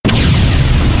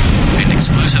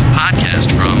exclusive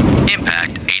podcast from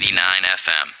Impact 89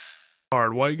 FM.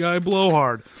 Hard. White guy blow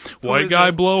hard. White guy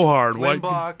blow hard.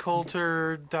 Limbaugh,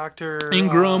 Coulter, Dr.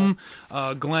 Ingram,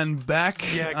 Glenn Beck,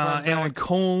 Glenn Alan Beck.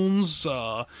 Colmes,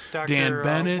 Dr. Dan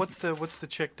Bennett. What's the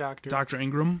chick doctor? Dr.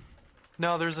 Ingram.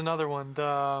 No, there's another one.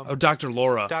 Dr.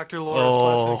 Laura. Dr. Laura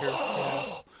Schlesinger.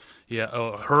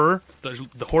 Yeah, her,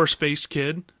 the horse-faced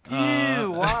kid.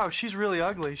 Ew, wow, she's really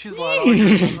ugly. She's a lot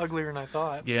uglier than I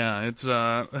thought. Yeah, it's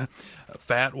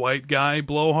fat white guy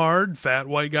blow hard, fat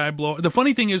white guy blow. The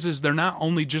funny thing is they're not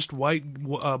only just white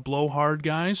blow hard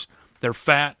guys, they're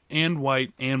fat and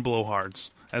white and blow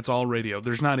hards. That's all radio.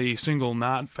 There's not a single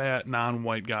not fat,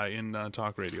 non-white guy in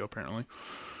talk radio, apparently.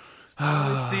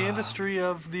 It's the industry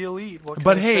of the elite. What can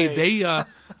But I hey, say?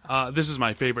 this is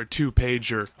my favorite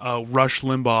two-pager, Rush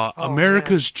Limbaugh,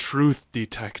 America's Truth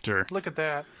Detector. Look at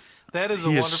that. That is a He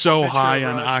wonderful is so picture high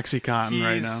of on Rush. Oxycontin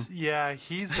right now. Yeah,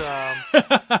 he's.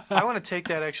 I want to take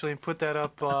that actually and put that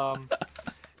up. I'll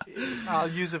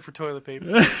use it for toilet paper.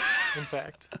 In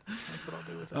fact, that's what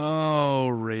I'll do with it. Oh,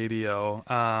 radio.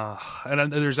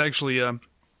 And there's actually, I'm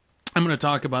going to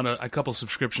talk about a couple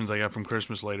subscriptions I got from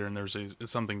Christmas later, and there's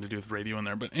something to do with radio in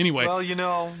there. But anyway. Well, you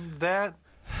know, that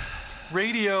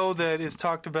radio that is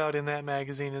talked about in that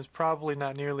magazine is probably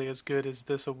not nearly as good as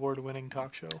this award-winning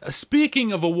talk show.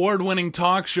 Speaking of award-winning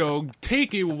talk show,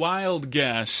 take a wild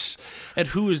guess at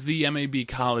who is the MAB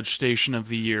College Station of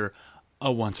the Year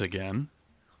once again.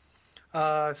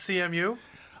 CMU?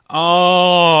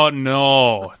 Oh,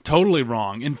 no. Totally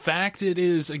wrong. In fact, it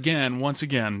is, once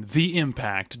again, The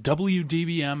Impact,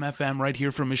 WDBM-FM, right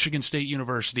here from Michigan State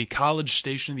University, College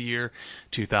Station of the Year,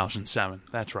 2007.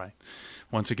 That's right.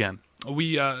 Once again.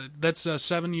 That's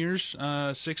 7 years,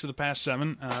 6 of the past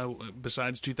 7,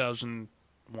 besides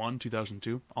 2001,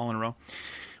 2002, all in a row.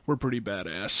 We're pretty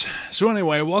badass. So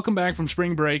anyway, welcome back from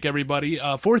spring break, everybody.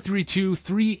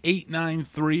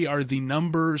 432-3893 are the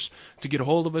numbers to get a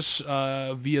hold of us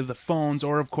via the phones,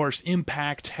 or, of course,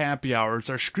 Impact Happy Hour. It's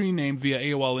our screen name via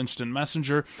AOL Instant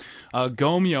Messenger.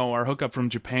 Gomyo, our hookup from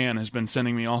Japan, has been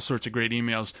sending me all sorts of great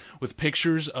emails with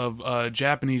pictures of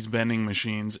Japanese vending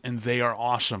machines, and they are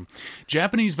awesome.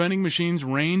 Japanese vending machines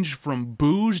range from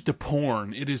booze to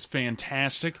porn. It is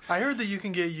fantastic. I heard that you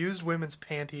can get used women's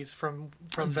panties from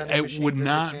vending machines It would in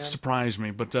not Japan. surprise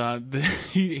me, but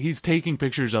he's taking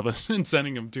pictures of us and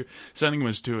sending them to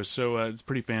us, so it's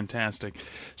pretty fantastic.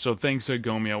 So thanks,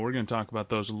 Gomyo. We're going to talk about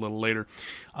those a little later.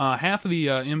 Half of the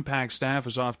Impact staff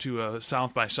is off to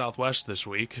South by Southwest this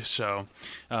week, so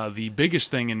the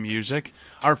biggest thing in music,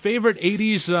 our favorite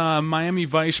 80s Miami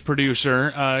Vice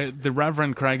producer, the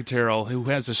Reverend Craig Terrell, who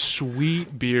has a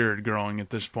sweet beard growing at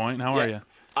this point. How are you?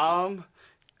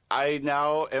 I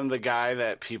now am the guy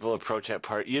that people approach at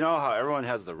parties. You know how everyone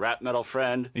has the rap metal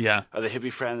friend? Yeah. Or the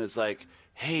hippie friend that's like,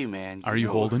 hey, man. Are you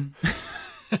holding?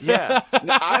 Yeah.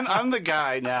 I'm the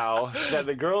guy now that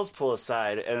the girls pull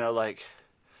aside and are like,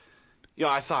 you know,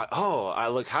 I thought, oh, I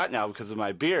look hot now because of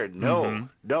my beard. No.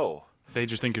 They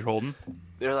just think you're holding?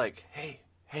 They're like, hey,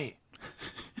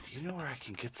 do you know where I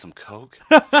can get some Coke?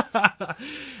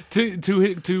 To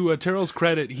Terrell's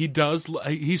credit,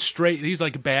 he's straight. He's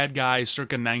like a bad guy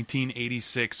circa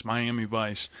 1986 Miami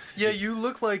Vice. Yeah, you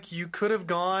look like you could have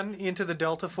gone into the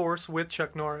Delta Force with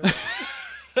Chuck Norris.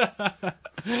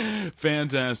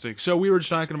 Fantastic. So we were just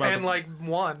talking about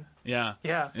won. Yeah.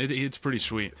 It's pretty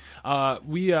sweet. And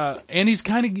you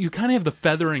kind of have the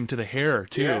feathering to the hair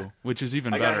too, which is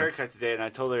even better. I got a haircut today, and I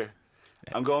told her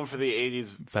I'm going for the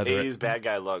 80s bad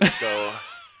guy look. So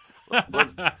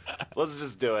let's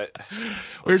just do it.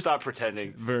 Let's stop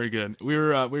pretending. Very good. We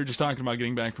were just talking about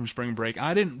getting back from spring break.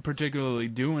 I didn't particularly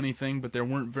do anything, but there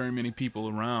weren't very many people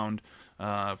around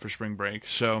for spring break.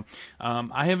 So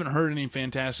I haven't heard any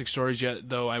fantastic stories yet,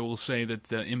 though I will say that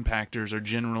the impactors are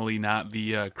generally not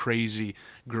the crazy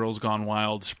Girls Gone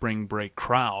Wild spring break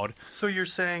crowd. So you're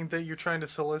saying that you're trying to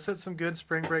solicit some good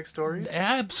spring break stories?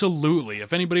 Absolutely.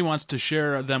 If anybody wants to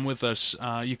share them with us,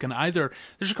 you can either...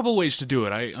 There's a couple ways to do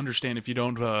it. I understand if you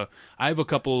don't... I have a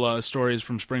couple stories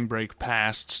from spring break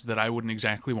pasts that I wouldn't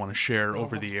exactly want to share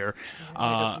over the air. I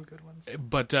got some good ones.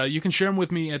 But you can share them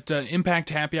with me at Impact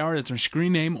Happy Hour. That's our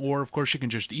screen name. Or, of course, you can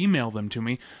just email them to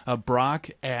me, Brock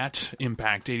at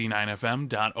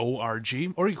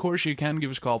impact89fm.org. Or, of course, you can give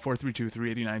us a call,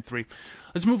 432-3893.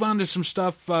 Let's move on to some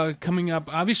stuff coming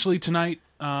up. Obviously, tonight,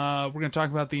 we're going to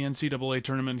talk about the NCAA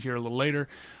tournament here a little later.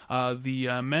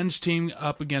 The men's team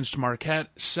up against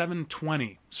Marquette,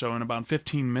 7:20. So in about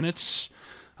 15 minutes...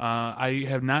 I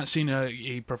have not seen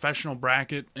a professional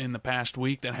bracket in the past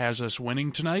week that has us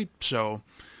winning tonight, so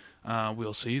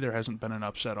we'll see. There hasn't been an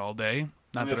upset all day.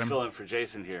 I'm going to fill in for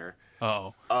Jason here.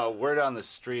 Oh, Word on the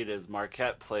street is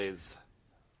Marquette plays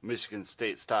Michigan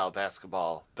State style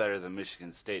basketball better than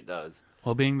Michigan State does.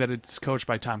 well, being that it's coached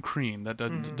by Tom Crean, that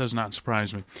does not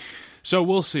surprise me. So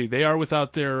we'll see. They are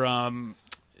without their.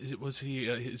 Is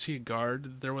he a guard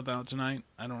that they're without tonight?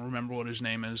 I don't remember what his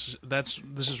name is. This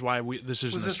is why this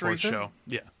isn't Was a this sports recent? show.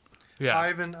 Yeah, yeah. I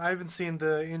haven't seen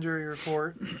the injury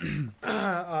report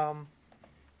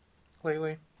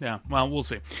lately. Yeah, well, we'll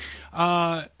see.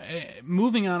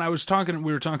 Moving on,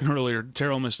 we were talking earlier,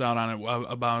 Terrell missed out on it,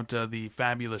 about the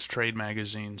fabulous trade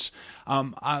magazines.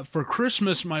 For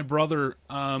Christmas, my brother,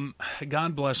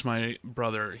 God bless my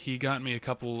brother, he got me a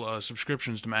couple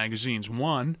subscriptions to magazines.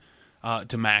 One,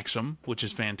 to Maxim, which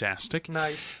is fantastic.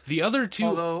 Nice. The other two...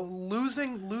 Although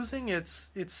losing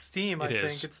its steam, I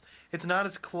think it's not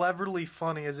as cleverly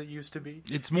funny as it used to be.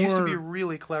 It's It used to more- be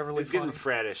really cleverly It's funny. getting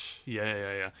frattish.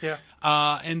 Yeah. Yeah.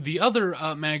 And the other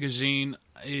magazine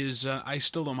is, I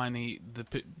still don't mind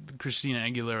the Christina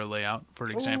Aguilera layout, for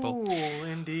example. Oh,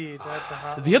 indeed, that's a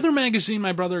hot. The other magazine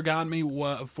my brother got me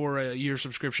for a year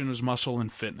subscription was Muscle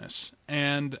and Fitness,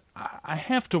 and I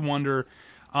have to wonder.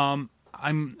 I'm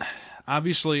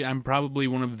probably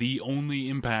one of the only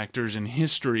impactors in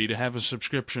history to have a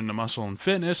subscription to Muscle and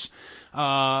Fitness,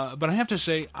 but I have to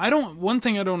say one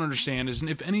thing I don't understand is, and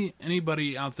if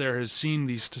anybody out there has seen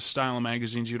these style of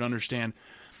magazines, you'd understand.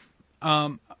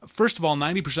 First of all,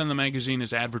 90% of the magazine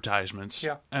is advertisements.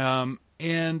 Yeah.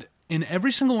 And in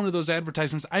every single one of those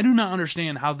advertisements, I do not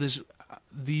understand how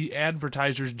the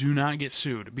advertisers do not get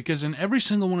sued, because in every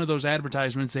single one of those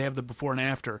advertisements they have the before and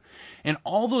after, and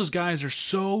all those guys are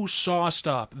so sauced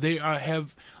up. They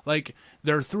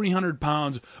they're 300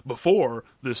 pounds before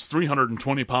this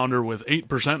 320 pounder with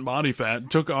 8% body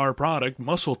fat took our product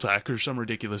Muscle Tech or some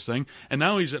ridiculous thing, and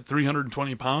now he's at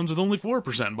 320 pounds with only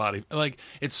 4% body.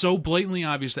 It's so blatantly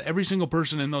obvious that every single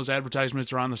person in those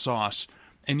advertisements are on the sauce.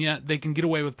 And yet they can get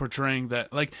away with portraying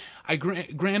that.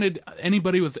 Granted,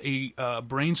 anybody with a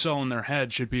brain cell in their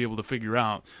head should be able to figure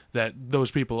out that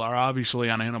those people are obviously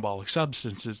on anabolic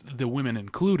substances, the women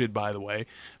included, by the way.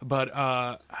 But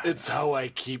It's how I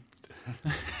keep.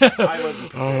 I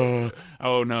wasn't prepared.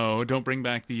 oh no! Don't bring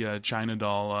back the China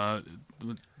doll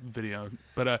video.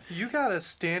 But You got a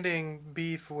standing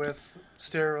beef with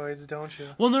steroids, don't you?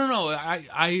 well, no.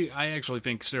 I actually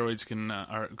think steroids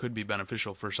could be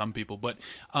beneficial for some people, but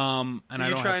and Are I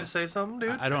you don't trying have to say something,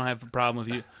 dude? I don't have a problem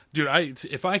with you, dude.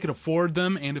 If I could afford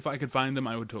them and if I could find them,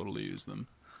 I would totally use them.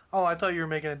 Oh, I thought you were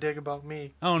making a dig about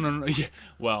me. Oh no. Yeah.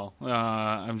 Well,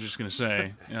 I'm just gonna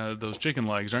say those chicken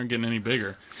legs aren't getting any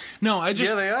bigger. No, I just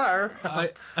Yeah, they are.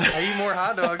 I eat more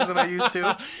hot dogs than I used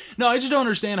to. no, I just don't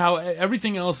understand how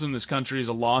everything else in this country is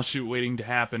a lawsuit waiting to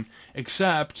happen,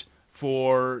 except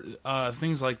for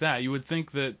things like that. You would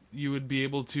think that you would be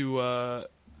able to,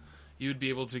 you wouldn't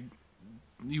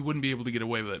be able to get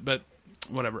away with it, but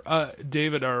whatever.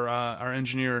 David, our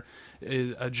engineer,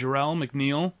 Jarrell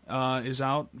McNeil, is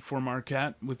out for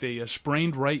Marquette with a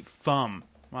sprained right thumb.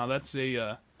 Wow, that's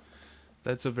a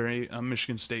very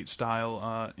Michigan State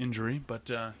style injury, but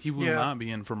he will not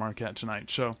be in for Marquette tonight.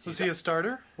 So Was he a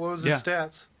starter? What was his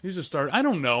stats? he's a starter. I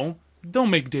don't know.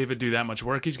 Don't make David do that much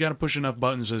work. He's got to push enough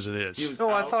buttons as it is. He was Oh,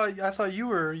 I out. thought you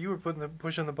were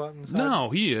pushing the buttons.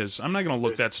 No, he is. I'm not going to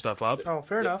look that stuff up. Oh,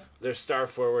 fair enough. Their star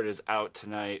forward is out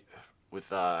tonight with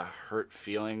hurt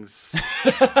feelings.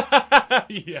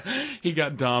 Yeah, he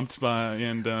got dumped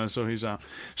and so he's out.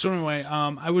 So anyway,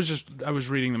 I was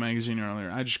reading the magazine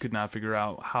earlier. I just could not figure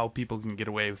out how people can get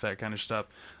away with that kind of stuff.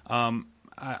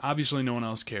 Obviously, no one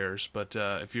else cares, but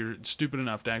if you're stupid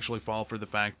enough to actually fall for the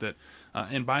fact that,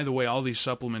 and by the way, all these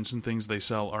supplements and things they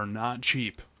sell are not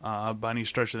cheap by any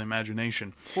stretch of the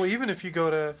imagination. Well, even if you go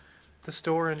to the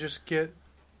store and just get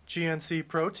GNC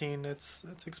protein, it's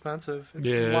expensive. It's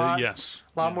a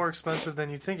lot more expensive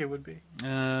than you'd think it would be.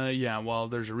 Yeah, well,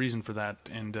 there's a reason for that,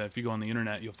 and if you go on the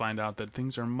internet, you'll find out that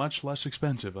things are much less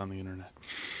expensive on the internet.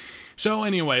 So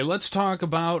anyway, let's talk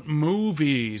about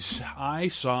movies. I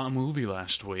saw a movie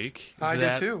last week. I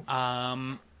did too.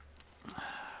 I've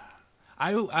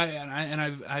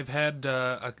had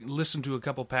listened to a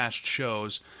couple past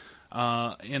shows,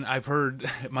 and I've heard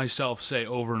myself say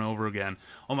over and over again,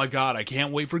 "Oh my God, I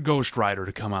can't wait for Ghost Rider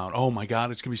to come out. Oh my God,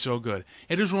 it's gonna be so good."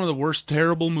 It is one of the worst,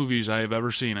 terrible movies I have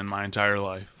ever seen in my entire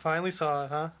life. Finally saw it,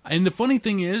 huh? And the funny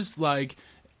thing is,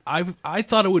 I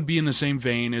thought it would be in the same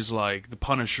vein as like The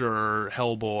Punisher,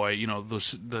 Hellboy,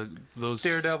 those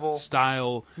Daredevil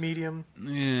style. medium.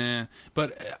 Yeah,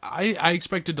 but I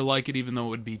expected to like it even though it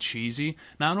would be cheesy.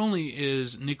 Not only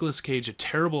is Nicolas Cage a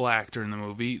terrible actor in the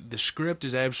movie, the script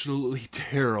is absolutely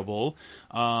terrible.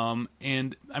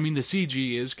 And I mean the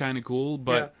CG is kind of cool,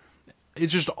 but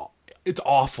it's just It's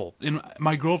awful. And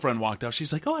my girlfriend walked out.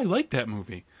 She's like, "Oh, I like that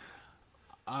movie."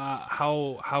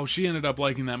 How she ended up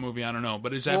liking that movie, I don't know.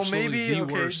 But it's absolutely the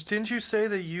worst. Didn't you say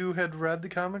that you had read the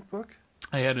comic book?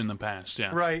 I had in the past,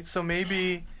 yeah. Right. So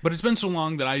maybe. But it's been so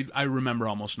long that I remember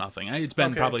almost nothing. It's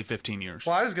been Okay. probably 15 years.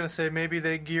 Well, I was going to say maybe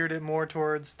they geared it more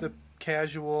towards the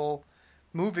casual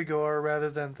moviegoer rather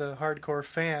than the hardcore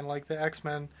fan, like the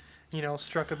X-Men,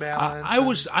 struck a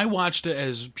balance. I watched it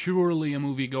as purely a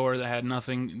moviegoer that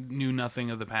knew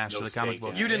nothing of the past No of the comic stake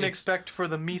book. in You didn't It's- expect for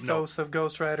the mythos of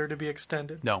Ghost Rider to be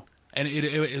extended. No, and it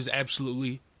is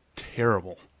absolutely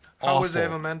terrible. How was Awful.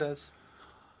 Eva Mendes?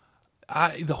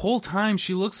 The whole time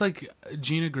she looks like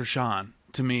Gina Gershon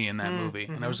to me in that movie,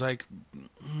 and I was like,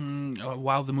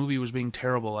 while the movie was being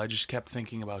terrible, I just kept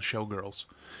thinking about Showgirls,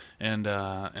 and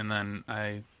then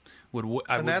I would.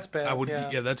 That's bad,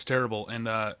 yeah. That's terrible, and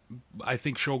I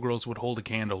think Showgirls would hold a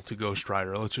candle to Ghost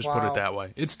Rider. Let's just put Wow. it that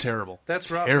way. It's terrible.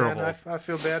 That's rough, terrible. man. I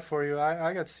feel bad for you.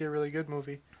 I got to see a really good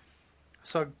movie. I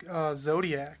saw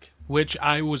Zodiac. Which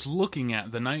I was looking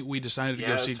at the night we decided to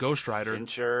go see it's Ghost Rider.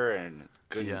 Fincher and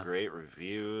good Yeah. and great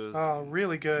reviews. Oh,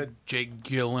 really good. Jake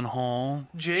Gyllenhaal.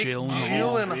 Jake Gyllenhaal.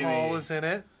 Gyllenhaal Dreamy. is in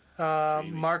it.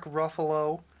 Dreamy. Mark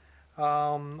Ruffalo.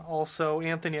 Also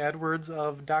Anthony Edwards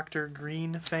of Dr.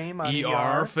 Green fame on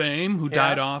ER fame, who Yeah.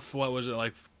 died off, what was it,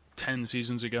 like 10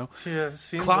 seasons ago? Yeah,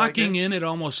 seems Clocking like it. in at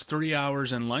almost 3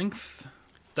 hours in length.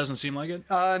 Doesn't seem like it.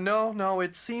 No,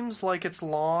 it seems like it's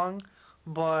long,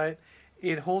 but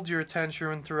it holds your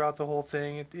attention throughout the whole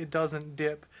thing. It doesn't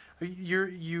dip.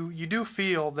 You do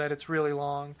feel that it's really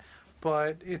long,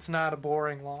 but it's not a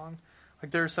boring long.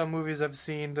 Like there are some movies I've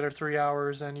seen that are 3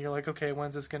 hours, and you're like, okay,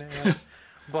 when's this gonna end?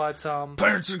 But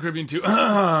Pirates of the Caribbean 2.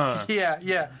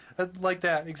 yeah, like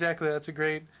that exactly. That's a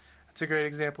great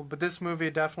example. But this movie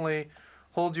definitely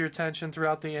holds your attention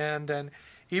throughout the end, and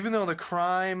even though the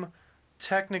crime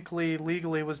technically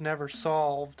legally was never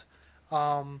solved,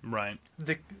 Right.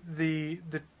 the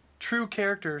true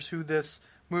characters who this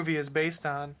movie is based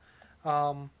on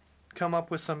come up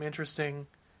with some interesting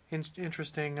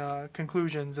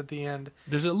conclusions at the end.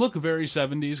 Does it look very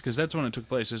 70s? Because that's when it took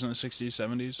place, isn't it? 60s,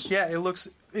 70s? Yeah,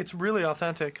 it's really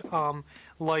authentic.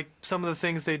 Like some of the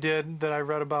things they did that I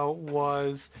read about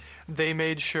was they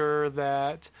made sure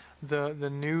that the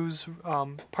news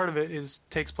part of it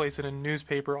takes place in a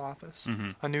newspaper office,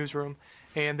 a newsroom,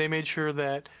 and they made sure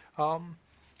that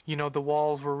the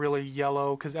walls were really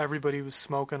yellow because everybody was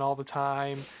smoking all the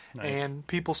time, and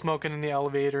people smoking in the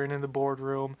elevator and in the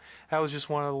boardroom. That was just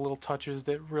one of the little touches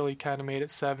that really kind of made it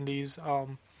 70s.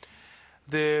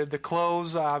 The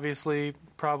clothes, obviously,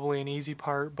 probably an easy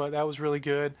part, but that was really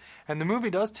good. And the movie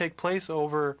does take place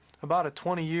over about a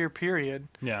 20-year period.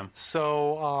 Yeah.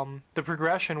 So the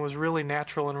progression was really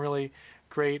natural and really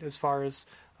great as far as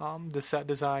the set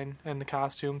design and the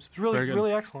costumes. It was really, Very good.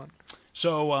 really excellent.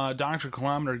 So, Dr.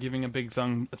 Kilometer giving a big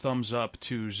thumbs up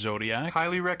to Zodiac.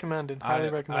 Highly recommended. Highly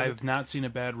recommended. I've not seen a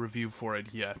bad review for it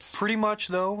yet. Pretty much,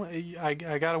 though, I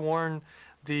got to warn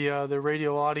the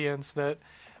radio audience that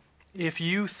if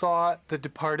you thought The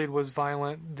Departed was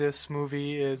violent, this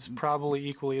movie is probably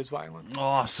equally as violent.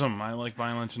 Awesome. I like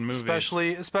violence in movies.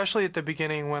 Especially at the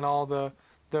beginning when all the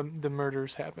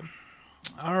murders happen.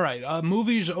 All right,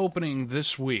 movies opening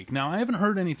this week. Now, I haven't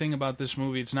heard anything about this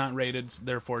movie. It's not rated,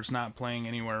 therefore it's not playing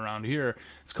anywhere around here.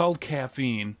 It's called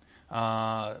Caffeine,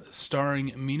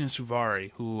 starring Mina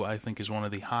Suvari, who I think is one of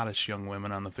the hottest young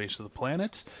women on the face of the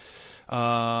planet.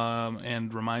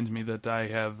 And reminds me that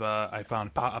I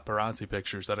found paparazzi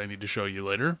pictures that I need to show you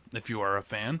later, if you are a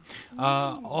fan.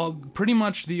 Pretty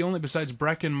much the only, besides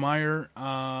Breckin Meyer,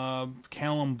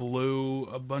 Callum Blue,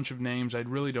 a bunch of names I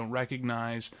really don't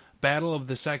recognize. Battle of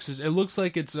the Sexes. It looks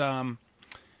like it's kind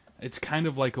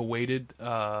of like a weighted,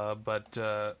 but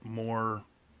more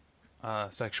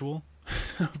sexual,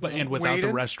 and without the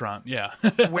Weighted? restaurant. Yeah.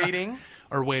 Waiting.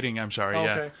 Or waiting, I'm sorry,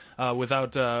 Okay. yeah.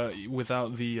 Without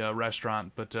the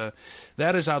restaurant. But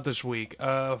that is out this week.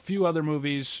 A few other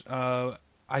movies.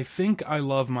 I Think I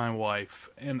Love My Wife.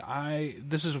 And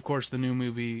this is, of course, the new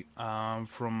movie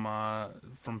from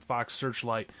Fox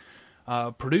Searchlight.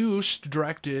 Produced,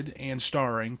 directed, and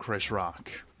starring Chris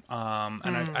Rock.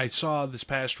 And I saw this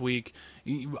past week,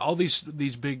 all these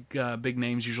big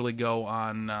names usually go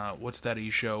on, what's that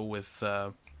show with...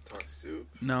 Talk Soup.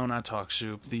 No, not Talk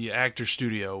Soup. The Actor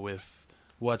Studio with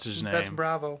what's his name? That's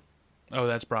Bravo. Oh,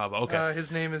 that's Bravo. Okay, His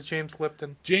name is James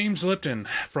Lipton. James Lipton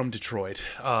from Detroit,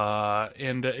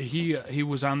 and he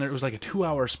was on there. It was like a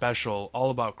 2-hour special all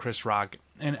about Chris Rock,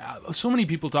 And so many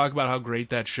people talk about how great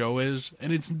that show is,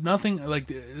 and it's nothing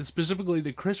like, specifically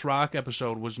the Chris Rock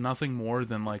episode was nothing more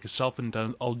than like a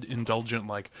self-indulgent,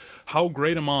 like, how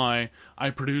great am I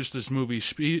produced this movie.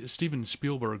 Steven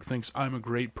Spielberg thinks I'm a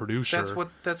great producer.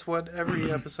 That's what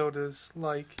every episode is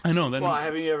like. I know. Then, Well,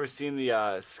 haven't you ever seen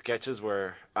the sketches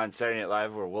where on Saturday Night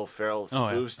Live where Will Ferrell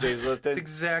spoofs James Lipton? It's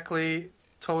exactly,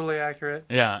 totally accurate.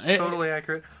 yeah, Totally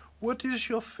accurate. What is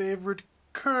your favorite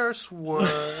curse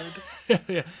word?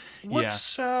 What Yeah.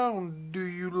 sound do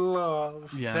you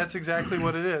love? Yeah. That's exactly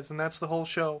what it is, and that's the whole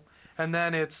show. And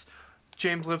then it's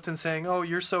James Lipton saying, "Oh,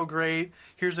 you're so great.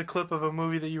 Here's a clip of a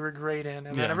movie that you were great in."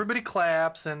 And Yeah. then everybody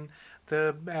claps, and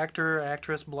the actor or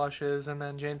actress blushes, and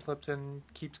then James Lipton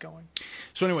keeps going.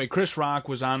 So anyway, Chris Rock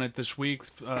was on it this week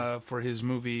for his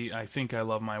movie I Think I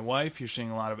Love My Wife. You're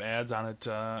seeing a lot of ads on it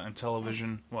on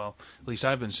television. Well, at least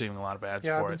I've been seeing a lot of ads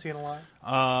Yeah, I've for been it. seeing a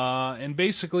lot. And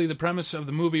basically the premise of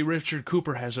the movie, Richard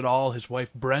Cooper has it all. His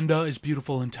wife Brenda is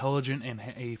beautiful, intelligent, and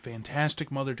a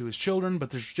fantastic mother to his children,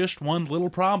 but there's just one little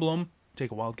problem.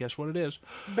 Take a wild guess what it is.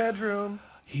 Bedroom.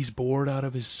 He's bored out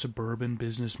of his suburban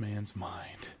businessman's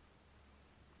mind.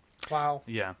 Wow.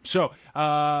 Yeah. So,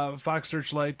 Fox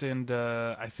Searchlight and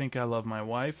I Think I Love My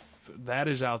Wife, that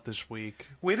is out this week.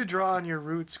 Way to draw on your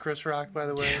roots, Chris Rock, by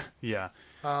the way. Yeah.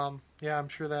 Yeah, I'm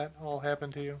sure that all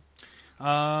happened to you.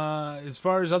 As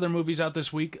far as other movies out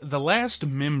this week, The Last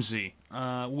Mimsy,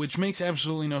 which makes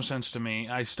absolutely no sense to me.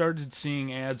 I started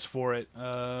seeing ads for it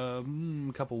a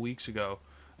couple weeks ago,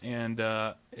 and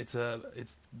it's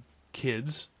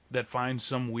kids that find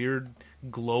some weird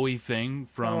glowy thing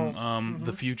from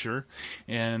the future,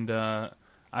 and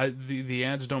the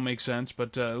ads don't make sense,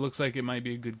 but it looks like it might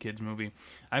be a good kids movie.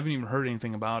 I haven't even heard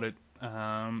anything about it.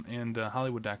 And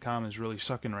Hollywood.com is really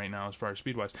sucking right now as far as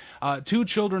Speedwise. Two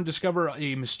children discover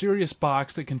a mysterious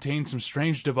box that contains some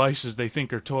strange devices they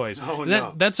think are toys. Oh,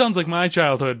 no. That sounds like my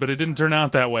childhood, but it didn't turn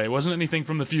out that way. It wasn't anything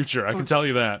from the future, I can tell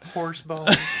you that. Horse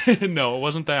bones. No, it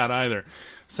wasn't that either.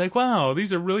 It's like, wow,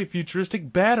 these are really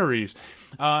futuristic batteries.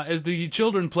 As the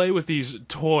children play with these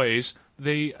toys,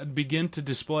 they begin to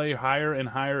display higher and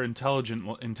higher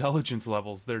intelligence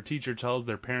levels. Their teacher tells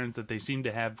their parents that they seem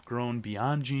to have grown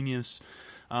beyond genius.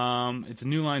 It's a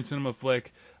New Line Cinema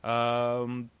flick.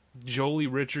 Jolie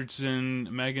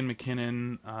Richardson, Megan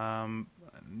McKinnon.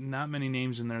 Not many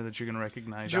names in there that you're going to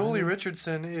recognize. Jolie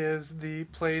Richardson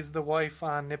plays the wife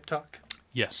on Nip Tuck.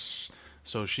 Yes.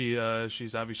 So she's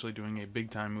obviously doing a big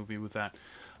time movie with that.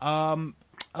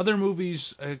 Other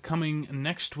movies coming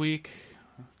next week.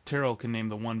 Terrell can name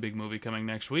the one big movie coming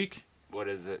next week. What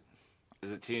is it?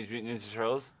 Is it Teenage Mutant Ninja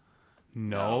Turtles?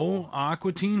 No.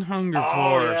 Aqua Teen Hunger Oh,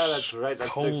 Force. yeah, that's right.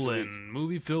 That's next week.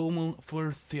 Movie film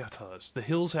for theaters. The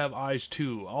Hills Have Eyes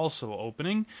 2 also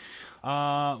opening.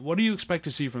 What do you expect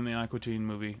to see from the Aqua Teen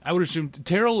movie? I would assume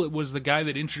Terrell was the guy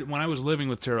that when I was living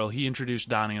with Terrell, he introduced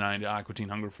Donnie and I to Aqua Teen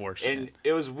Hunger Force. And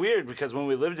it was weird because when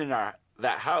we lived in that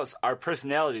house, our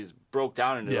personalities broke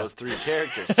down into those three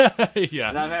characters. Yeah.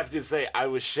 And I'm happy to say I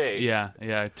was Shay.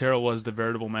 Yeah. Terrell was the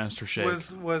veritable master shake.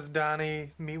 Was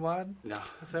Donnie Meatwad? No.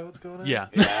 Is that what's going on? Yeah.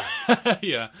 Yeah.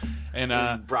 Yeah.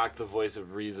 And Brock, the voice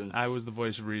of reason. I was the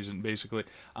voice of reason, basically.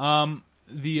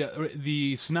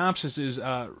 The synopsis is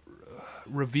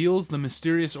reveals the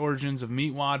mysterious origins of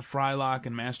Meatwad, Frylock,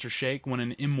 and Master Shake when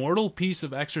an immortal piece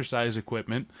of exercise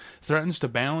equipment threatens the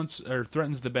balance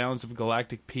of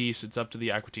galactic peace. It's up to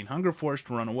the Aqua Teen Hunger Force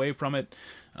to run away from it.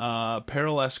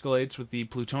 Peril escalates with the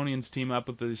Plutonians team up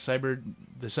with the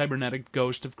cybernetic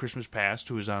ghost of Christmas Past,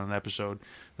 who is on an episode,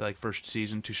 like first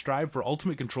season, to strive for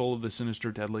ultimate control of the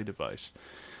sinister, deadly device.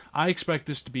 I expect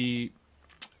this to be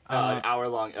An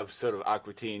hour-long episode of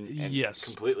Aqua Teen. And yes.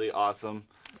 Completely awesome.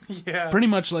 Yeah. pretty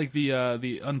much like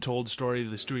the Untold story,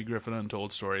 the Stewie Griffin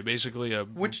Untold story. Basically,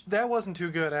 Which, that wasn't too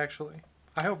good, actually.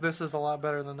 I hope this is a lot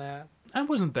better than that. I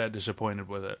wasn't that disappointed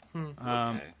with it.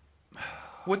 Okay.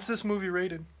 What's this movie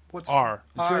rated? What's R.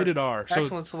 It's rated R. So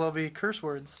Excellent, so there'll be curse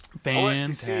words.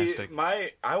 fantastic.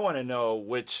 I want to know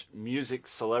which music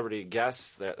celebrity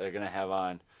guests that they're going to have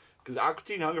on. Because Aqua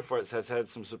Teen Hunger Force has had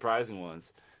some surprising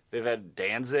ones. They've had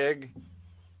Danzig,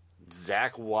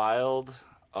 Zach Wilde,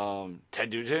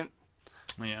 Ted Nugent,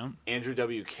 Yeah. Andrew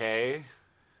W.K.,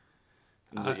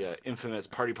 the infamous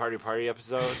Party Party Party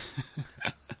episode.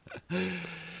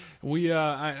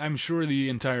 I'm sure the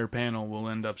entire panel will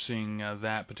end up seeing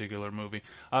that particular movie.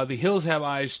 The Hills Have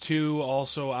Eyes 2,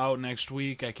 also out next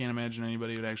week. I can't imagine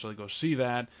anybody would actually go see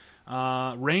that.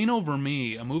 Reign Over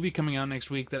Me, a movie coming out next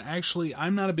week that actually,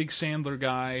 I'm not a big Sandler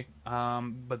guy,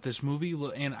 but this movie,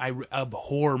 and I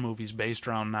abhor movies based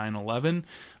around 9/11,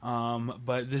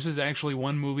 but this is actually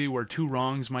one movie where two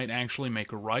wrongs might actually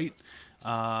make a right.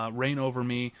 Reign Over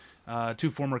Me. Two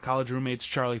former college roommates,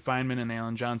 Charlie Feynman and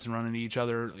Alan Johnson, run into each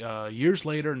other years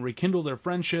later and rekindle their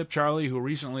friendship. Charlie, who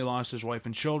recently lost his wife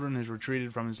and children, has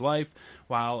retreated from his life,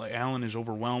 while Alan is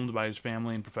overwhelmed by his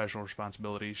family and professional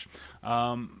responsibilities.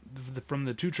 From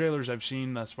the two trailers I've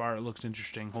seen thus far, it looks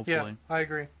interesting, hopefully. Yeah, I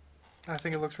agree. I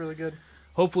think it looks really good.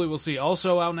 Hopefully we'll see.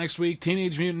 Also out next week,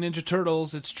 Teenage Mutant Ninja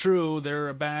Turtles. It's true,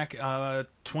 they're back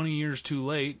 20 years too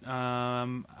late.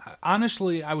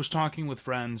 Honestly, I was talking with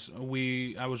friends.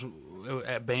 I was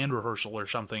at band rehearsal or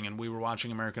something, and we were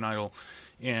watching American Idol,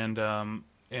 and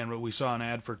we saw an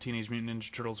ad for Teenage Mutant Ninja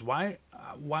Turtles. Why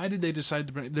did they decide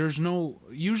to bring...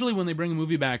 Usually when they bring a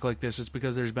movie back like this, it's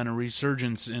because there's been a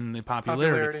resurgence in the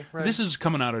popularity. Right. This is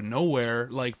coming out of nowhere,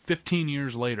 like 15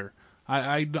 years later.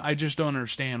 I just don't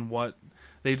understand what...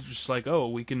 They just like,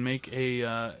 we can make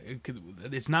a...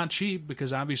 it's not cheap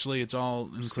because obviously it's all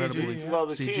incredibly... CG, yeah. Well,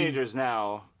 the CG. teenagers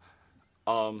now,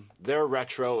 their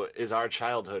retro is our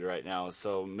childhood right now,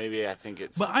 so maybe I think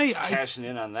it's cashing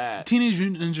in on that. Teenage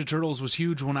Mutant Ninja Turtles was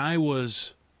huge when I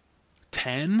was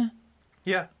 10,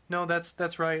 Yeah, no,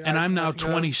 that's right. and I'm now I think,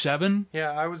 27. Yeah,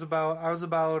 I was about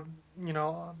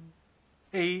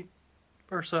 8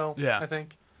 or so. Yeah. I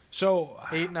think So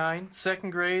 8, 9, second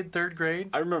grade, third grade.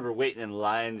 I remember waiting in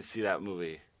line to see that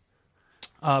movie.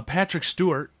 Patrick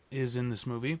Stewart is in this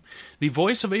movie. The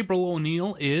voice of April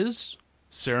O'Neil is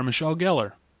Sarah Michelle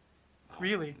Gellar.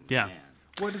 Really? Yeah. Man.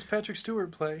 What does Patrick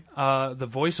Stewart play? The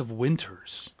voice of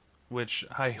Winters, which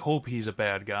I hope he's a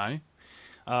bad guy.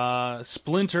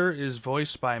 Splinter is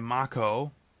voiced by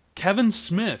Mako. Kevin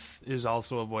Smith is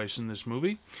also a voice in this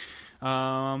movie.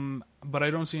 But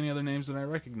I don't see any other names that I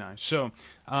recognize. So,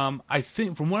 I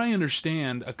think, from what I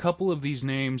understand, a couple of these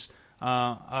names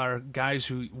are guys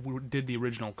who did the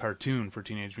original cartoon for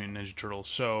Teenage Mutant Ninja Turtles.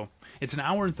 So, it's an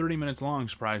hour and 30 minutes long,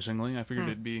 surprisingly. I figured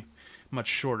it'd be much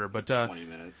shorter. But 20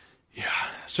 minutes.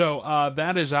 so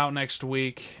that is out next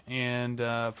week, and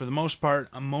for the most part,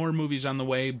 more movies on the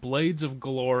way. Blades of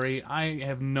Glory. I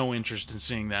have no interest in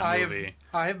seeing that movie.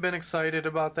 I have been excited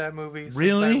about that movie since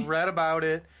Really? I read about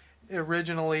it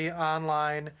originally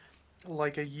online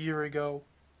like a year ago,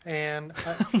 and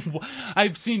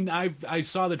I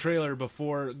saw the trailer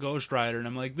before Ghost Rider, and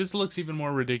I'm like, this looks even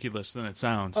more ridiculous than it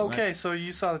sounds. okay, so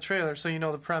you saw the trailer, so you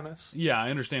know the premise. Yeah,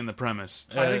 I understand the premise.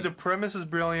 I think the premise is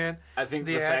brilliant. I think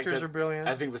the actors are brilliant.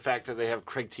 I think the fact that they have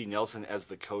Craig T. Nelson as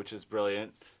the coach is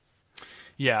brilliant.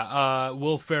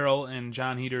 Will Ferrell and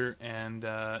John Heder and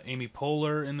Amy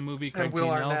Poehler in the movie. Craig T. Will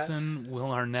Arnett. Nelson, Will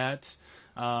Arnett.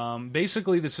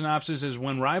 Basically, the synopsis is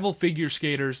when rival figure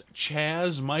skaters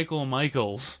Chaz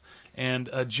Michaels and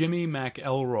Jimmy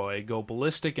McElroy go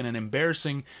ballistic in an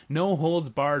embarrassing,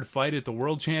 no-holds-barred fight at the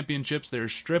World Championships, they're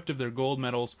stripped of their gold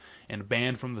medals and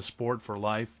banned from the sport for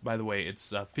life. By the way,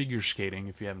 it's figure skating,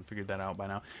 if you haven't figured that out by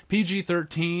now.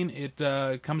 PG-13,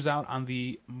 it comes out on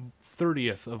the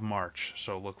 30th of March,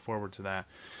 so look forward to that.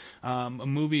 A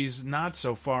movie's not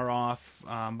so far off,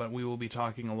 but we will be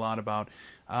talking a lot about...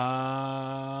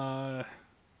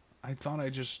 I thought I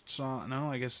just saw...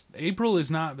 No, I guess April is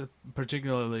not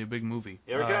particularly a big movie.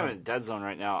 Yeah, we're kind of in dead zone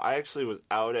right now. I actually was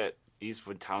out at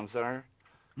Eastwood Town Center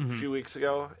a few weeks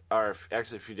ago, or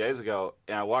actually a few days ago,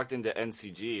 and I walked into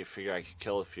NCG, figured I could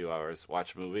kill a few hours,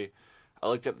 watch a movie. I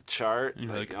looked at the chart,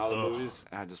 like, all the movies,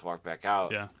 and I just walked back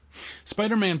out. Yeah.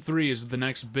 Spider-Man 3 is the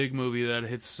next big movie that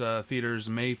hits theaters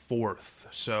May 4th.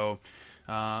 So,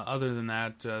 other than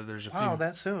that, there's a few... Wow,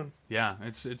 that soon. Yeah,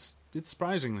 it's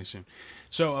surprisingly soon.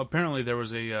 So apparently there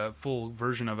was a full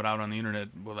version of it out on the internet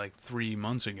like 3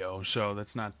 months ago. So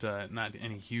that's not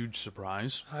any huge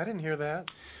surprise. I didn't hear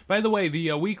that. By the way,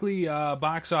 the weekly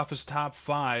box office top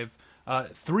 5,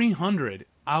 300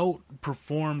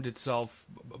 outperformed itself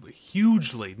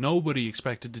hugely. Nobody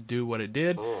expected to do what it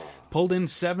did. Pulled in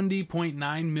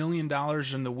 $70.9 million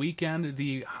in the weekend,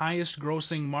 the highest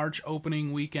grossing March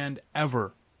opening weekend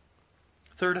ever.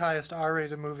 Third highest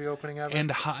R-rated movie opening ever.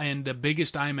 And the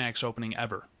biggest IMAX opening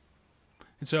ever.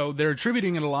 And so they're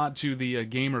attributing it a lot to the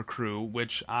Gamer Crew,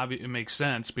 which it makes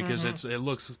sense because it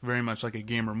looks very much like a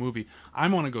gamer movie. I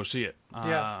want to go see it.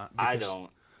 Yeah. I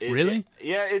don't. Really?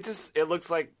 It looks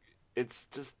like it's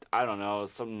just, I don't know,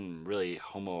 something really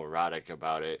homoerotic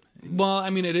about it. Well, I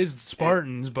mean, it is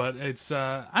Spartans, but it's,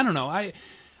 I don't know. I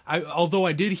although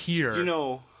I did hear...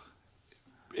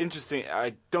 interesting.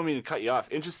 I don't mean to cut you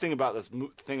off. Interesting about this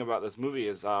thing about this movie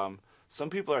is some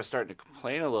people are starting to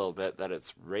complain a little bit that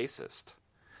it's racist.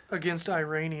 Against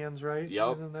Iranians, right?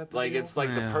 Yep. Isn't that the Like deal? it's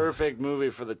like the perfect movie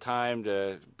for the time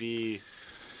to be.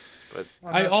 But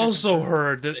I also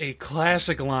heard that a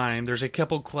classic line, there's a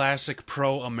couple classic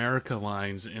pro-America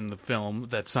lines in the film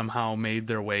that somehow made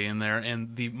their way in there,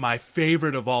 and my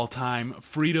favorite of all time,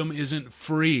 freedom isn't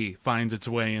free, finds its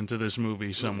way into this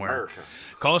movie somewhere. America.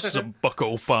 Costs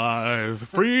 $1.05.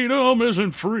 Freedom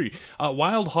isn't free.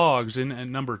 Wild Hogs in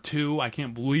number 2. I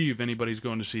can't believe anybody's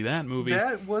going to see that movie.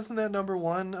 Wasn't that number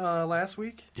 1 last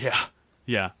week?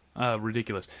 Yeah.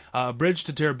 Ridiculous. Bridge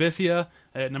to Terabithia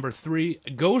at number 3.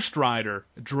 Ghost Rider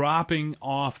dropping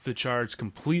off the charts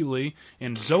completely.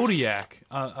 And Zodiac,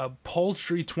 a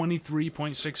paltry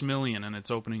 $23.6 million in its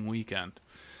opening weekend,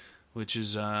 which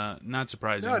is not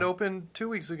surprising. No, it opened 2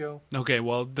 weeks ago. Okay,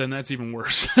 well, then that's even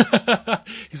worse.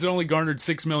 He's only garnered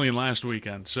 $6 million last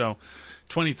weekend, so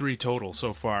 23 total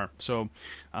so far. So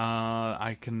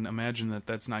I can imagine that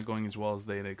that's not going as well as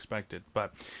they had expected.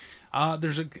 But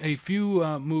there's a few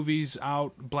movies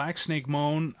out. Black Snake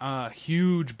Moan,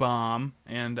 huge bomb,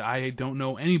 and I don't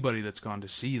know anybody that's gone to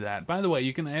see that. By the way,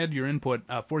 you can add your input,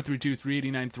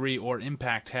 432-3893 or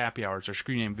Impact Happy Hours, our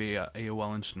screen name via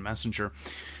AOL Instant Messenger.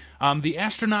 The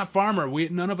Astronaut Farmer,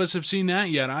 none of us have seen that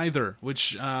yet either,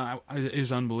 which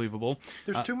is unbelievable.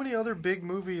 There's too many other big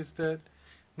movies that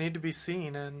need to be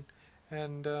seen, and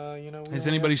has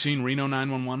anybody seen Reno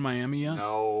 911 Miami yet?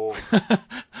 no,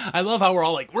 I love how we're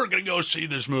all like, we're gonna go see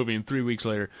this movie, and 3 weeks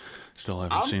later, still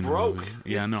haven't seen broke. the movie.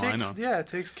 Yeah, no, I know. Yeah, it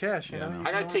takes cash. You know,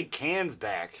 I gotta take cans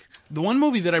back. The one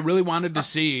movie that I really wanted to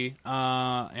see,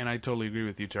 and I totally agree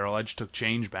with you, Terrell, I just took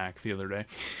change back the other day.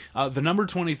 The number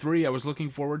 23 I was looking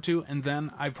forward to, and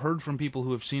then I've heard from people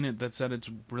who have seen it that said it's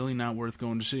really not worth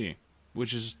going to see,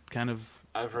 which is kind of...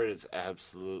 I've heard it's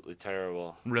absolutely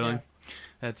terrible. Really? Yeah.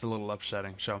 That's a little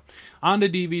upsetting. So, on to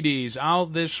DVDs.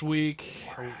 Out this week,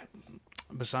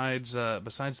 besides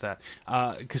that,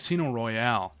 Casino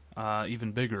Royale,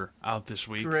 even bigger, out this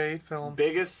week. Great film.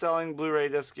 Biggest selling Blu-ray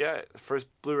disc yet. The first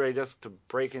Blu-ray disc to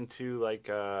break into like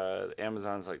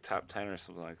Amazon's like top 10 or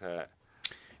something like that.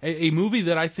 A movie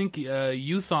that I think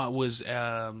you thought was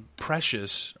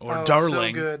precious or Oh,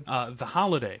 darling. so good. The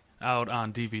Holiday, out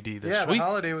on DVD this Yeah, week. The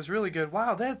Holiday was really good.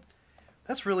 Wow,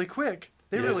 that's really quick.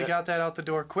 They really got that out the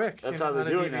door quick. That's how they on a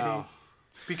do it DVD. now.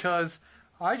 Because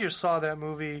I just saw that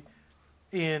movie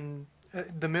in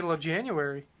the middle of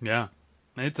January. Yeah,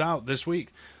 it's out this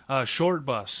week. Short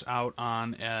Bus, out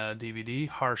on DVD.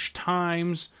 Harsh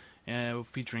Times,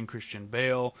 featuring Christian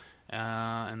Bale.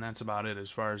 And that's about it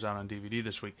as far as out on DVD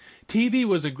this week. TV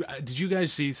was did you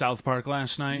guys see South Park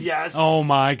last night? Yes. Oh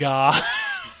my god.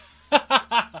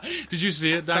 Did you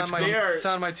see it, It's on Dr. my, Phil? it's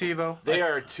on my TiVo. They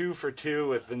are 2 for 2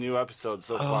 with the new episode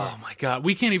so far. Oh my god.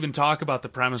 We can't even talk about the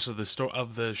premise of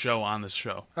the show on this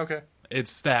show. Okay.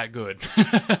 It's that good.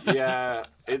 Yeah,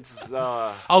 it's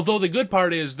Although the good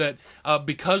part is that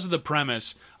because of the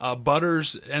premise,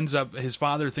 Butters his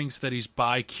father thinks that he's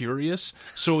bi-curious,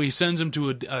 so he sends him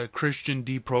to a Christian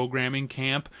deprogramming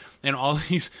camp, and all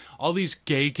these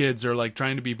gay kids are like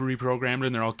trying to be reprogrammed,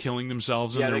 and they're all killing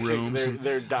themselves in their rooms.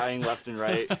 They're dying left and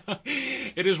right.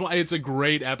 It's a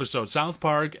great episode. South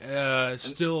Park,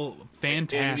 still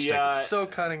fantastic. It's so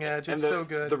cutting edge. And It's so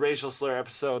good. The racial slur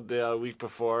episode the week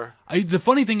before. The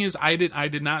funny thing is, I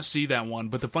did not see that one,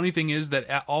 but the funny thing is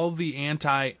that all the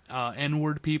anti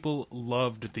N-word people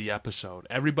loved the episode.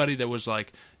 Everybody that was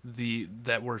like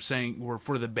that were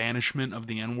for the banishment of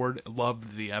the N-word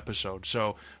loved the episode.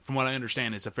 So from what I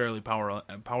understand, it's a fairly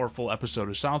powerful episode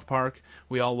of South Park.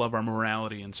 We all love our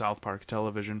morality in South Park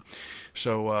television.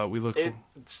 So we look.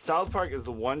 South Park is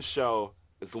the one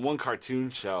cartoon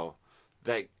show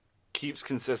that keeps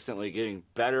consistently getting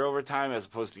better over time as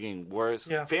opposed to getting worse.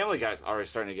 Yeah. Family Guy's already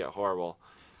starting to get horrible.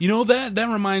 You know, that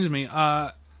reminds me.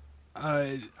 I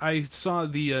saw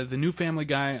the new Family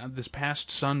Guy this past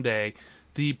Sunday.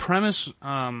 The premise,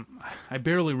 I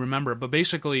barely remember, but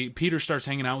basically Peter starts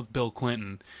hanging out with Bill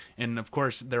Clinton, and of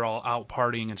course they're all out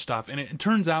partying and stuff. And it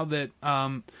turns out that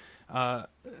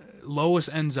Lois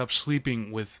ends up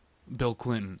sleeping with Bill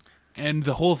Clinton. And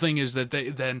the whole thing is that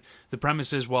then the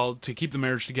premise is, well, to keep the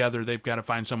marriage together, they've got to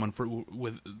find someone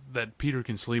that Peter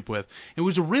can sleep with. It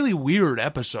was a really weird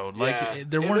episode. Like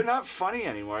they're not funny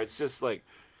anymore. It's just like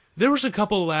there was a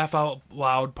couple laugh out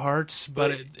loud parts,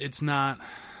 but it's not.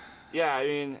 Yeah, I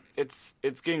mean it's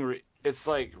getting it's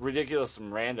like ridiculous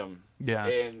and random. Yeah,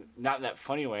 and not in that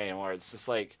funny way anymore. It's just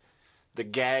like the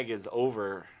gag is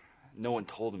over. no one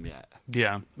told him yet.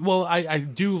 Yeah. Well, I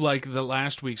do like the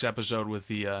last week's episode with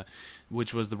the,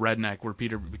 which was the redneck, where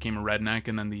Peter became a redneck,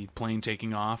 and then the plane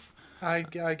taking off. I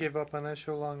gave up on that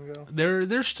show long ago.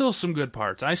 There's still some good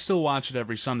parts. I still watch it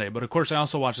every Sunday, but of course I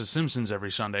also watch The Simpsons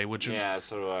every Sunday, which Yeah,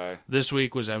 so do I. this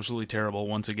week was absolutely terrible.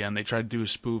 Once again, they tried to do a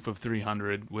spoof of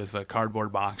 300 with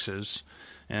cardboard boxes,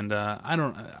 and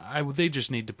they just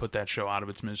need to put that show out of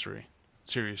its misery.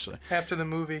 Seriously. After the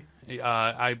movie.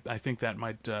 I think that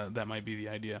might be the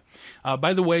idea.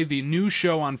 By the way, the new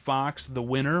show on Fox, The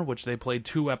Winner, which they played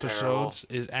 2 episodes,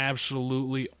 is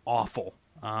absolutely awful.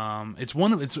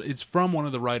 It's from one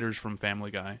of the writers from Family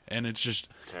Guy, and it's just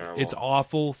Terrible. It's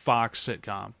awful Fox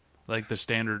sitcom, like the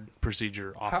standard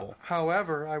procedure. Awful.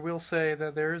 However, I will say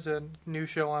that there is a new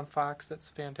show on Fox that's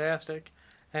fantastic,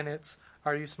 and it's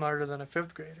Are You Smarter Than a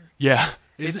Fifth Grader? Yeah,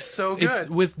 It's so It's good.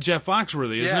 with Jeff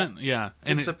Foxworthy, isn't it? Yeah,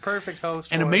 and It's the perfect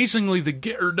host. And for it. amazingly, the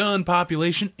get her done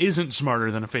population isn't smarter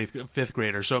than a fifth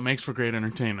grader, so it makes for great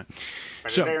entertainment.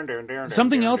 So,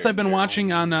 something else I've been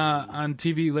watching on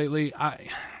TV lately,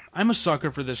 I'm a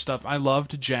sucker for this stuff. I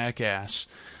loved Jackass.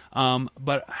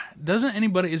 But doesn't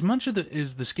anybody, as much of the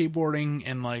skateboarding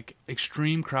and like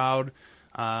extreme crowd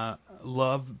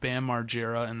love Bam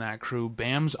Margera and that crew,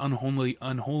 Bam's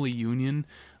Unholy Union,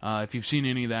 if you've seen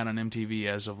any of that on MTV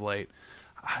as of late,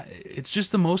 it's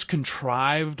just the most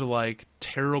contrived, like,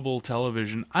 terrible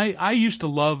television. I used to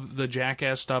love the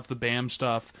Jackass stuff, the Bam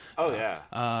stuff. Oh,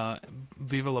 yeah.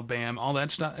 Viva La Bam, all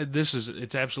that stuff.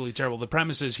 It's absolutely terrible. The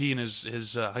premise is he and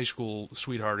his high school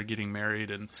sweetheart are getting married,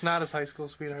 and It's not his high school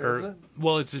sweetheart, is it?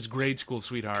 well, it's his grade school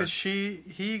sweetheart. Because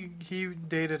he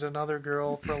dated another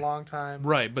girl for a long time.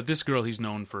 Right, but this girl he's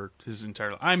known for his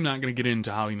entire life. I'm not going to get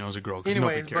into how he knows a girl because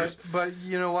nobody Anyways, cares. but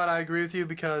you know what? I agree with you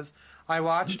because I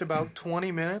watched about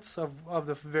 20 minutes of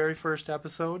the very first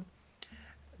episode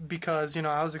because,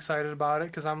 I was excited about it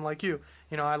because I'm like you.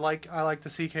 I like the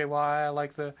CKY, I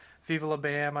like the Viva La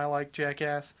Bam, I like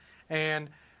Jackass. And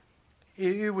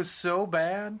it was so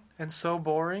bad and so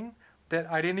boring that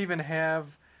I didn't even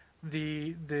have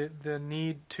the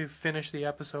need to finish the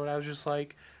episode. I was just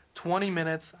like, 20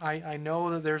 minutes, I know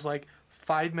that there's like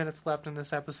 5 minutes left in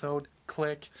this episode.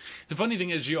 Click. The funny thing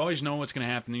is, you always know what's going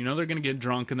to happen. You know they're going to get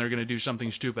drunk and they're going to do something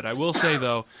stupid. I will say,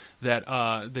 though, that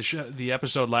the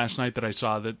episode last night that I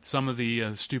saw, that some of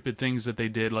the stupid things that they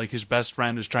did, like his best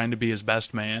friend is trying to be his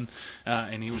best man,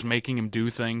 and he was making him do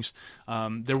things.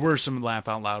 There were some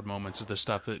laugh-out-loud moments of the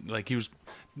stuff that, like, he was,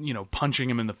 punching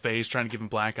him in the face, trying to give him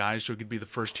black eyes so he could be the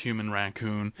first human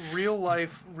raccoon. Real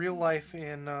life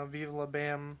in Viva La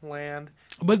Bam land.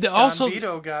 But Don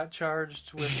Vito got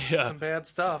charged with Yeah. some bad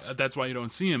stuff. That's why you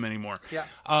don't see him anymore. Yeah.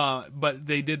 But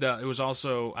they did. It was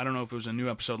also, I don't know if it was a new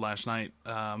episode last night,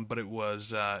 but it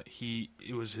was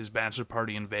it was his bachelor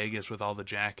party in Vegas with all the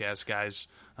Jackass guys,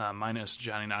 minus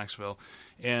Johnny Knoxville,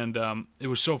 and it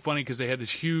was so funny because they had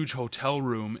this huge hotel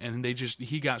room, and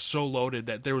he got so loaded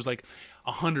that there was like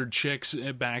 100 chicks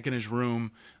back in his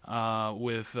room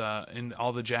with and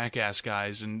all the Jackass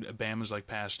guys, and Bam was like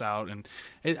passed out, and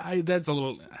that's a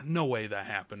little, no way that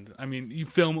happened. I mean, you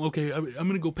film, okay, I'm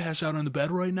gonna go pass out on the bed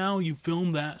right now. You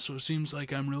film that, so it seems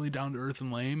like I'm really down to earth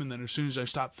and lame, and then as soon as I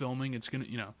stop filming, it's gonna,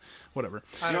 whatever.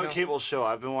 You know what cable show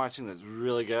I've been watching that's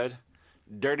really good?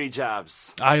 Dirty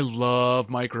Jobs. I love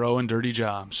Mike Rowe and Dirty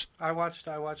Jobs. I watched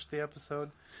the episode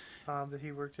that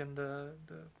he worked in the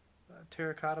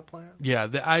terracotta plant. Yeah,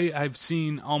 I've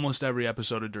seen almost every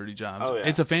episode of Dirty Jobs. Oh, yeah.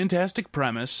 It's a fantastic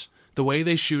premise. The way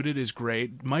they shoot it is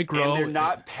great. Mike Rowe. And they're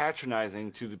not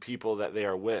patronizing to the people that they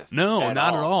are with. No,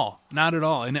 not at all. Not at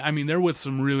all. And I mean, they're with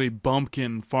some really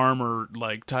bumpkin farmer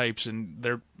like types, and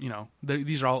they're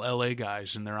these are all LA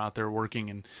guys, and they're out there working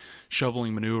and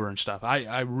shoveling manure and stuff.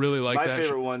 I really like My that.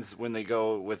 favorite one's when they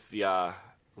go with the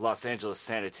Los Angeles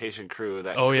sanitation crew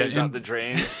that Oh, yeah, cleans out and- the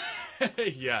drains.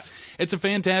 Yeah, it's a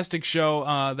fantastic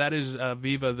show. That is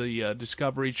Viva, the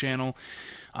Discovery Channel.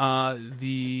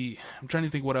 I'm trying to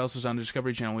think what else is on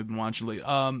Discovery Channel we've been watching lately.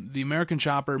 The American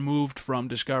Chopper moved from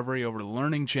Discovery over to the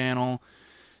Learning Channel.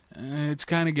 It's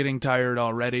kind of getting tired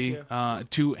already. Yeah.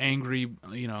 Two angry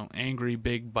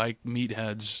big bike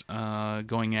meatheads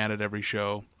going at it every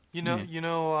show.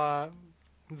 I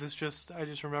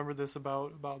just remembered this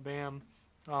about Bam.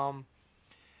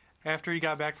 After he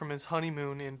got back from his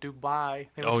honeymoon in Dubai,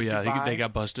 they went to Dubai. They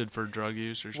got busted for drug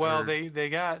use or something. Well, they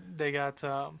got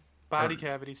body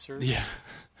cavity searched. Yeah.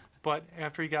 But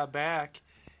after he got back,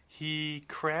 he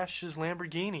crashed his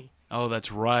Lamborghini. Oh,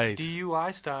 that's right.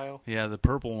 DUI style. Yeah, the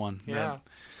purple one. Yeah.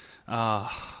 Bam,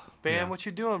 Bam, what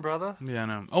you doing, brother? Yeah, I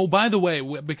know. Oh, by the way,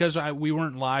 because we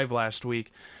weren't live last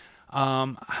week,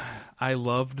 I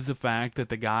loved the fact that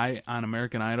the guy on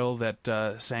American Idol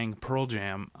that sang Pearl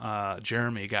Jam,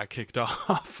 Jeremy, got kicked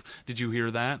off. Did you hear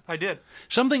that? I did.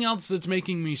 Something else that's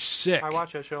making me sick. I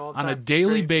watch that show all the on time. a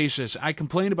daily Great. basis. I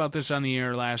complained about this on the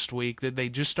air last week, that they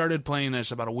just started playing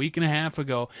this about a week and a half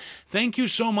ago. Thank you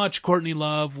so much, Courtney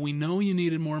Love. We know you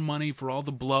needed more money for all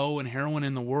the blow and heroin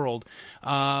in the world,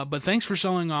 but thanks for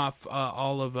selling off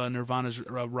all of Nirvana's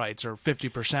rights, or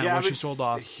 50% Yeah, what I've she been sold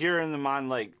off. hearing them on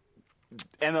like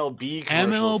MLB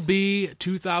commercials. MLB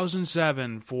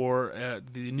 2007 for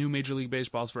the new Major League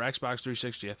Baseballs for Xbox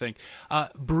 360, I think.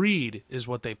 Breed is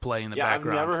what they play in the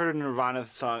background. I've never heard a Nirvana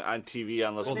song on TV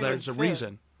unless Well, Doesn't there's a even fit.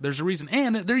 reason. There's a reason.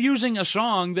 And they're using a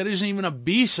song that isn't even a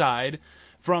B-side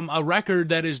from a record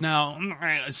that is now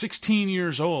 16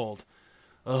 years old.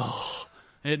 Ugh.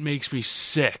 It makes me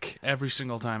sick every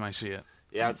single time I see it.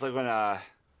 Yeah, it's like when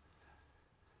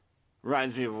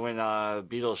reminds me of when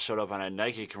Beatles showed up on a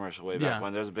Nike commercial way back Yeah.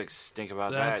 when. There's a big stink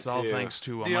about That's that all too. thanks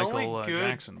to The only Michael good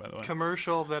Jackson, by the way.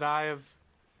 commercial that I've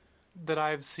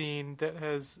seen that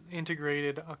has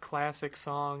integrated a classic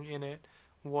song in it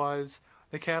was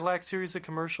the Cadillac series of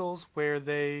commercials where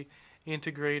they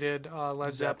integrated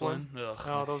Led Zeppelin. Ugh.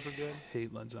 Oh, those were good.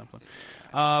 Hate Led Zeppelin.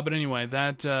 But anyway,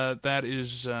 that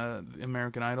is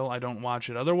American Idol. I don't watch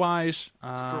it otherwise.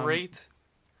 It's great.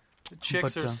 The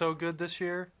chicks but, are so good this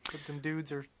year, but the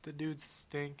dudes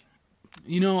stink.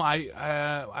 You know,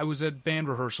 I was at band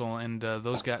rehearsal, and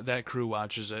that crew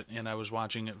watches it, and I was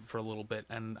watching it for a little bit,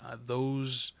 and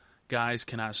those guys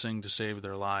cannot sing to save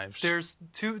their lives. There's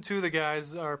two of the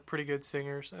guys are pretty good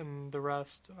singers, and the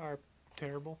rest are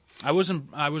terrible. I was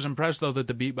impressed though that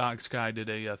the beatbox guy did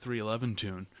a 311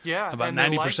 tune. Yeah, About and they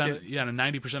liked 90%. it. Yeah, and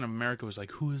 90% of America was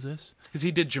like, "Who is this?" Because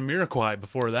he did Jamiroquai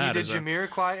before that. He did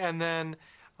Jamiroquai, and then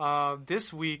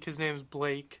this week his name's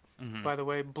Blake. By the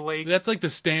way, Blake. That's like the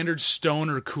standard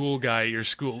stoner cool guy at your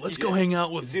school. Let's go hang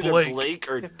out with It's either Blake. Blake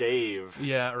or Dave.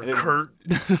 Yeah, or And then-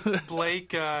 Kurt.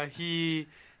 Blake, he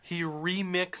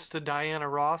remixed a Diana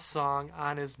Ross song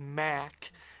on his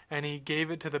Mac, and he gave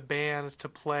it to the band to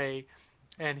play,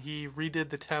 and he redid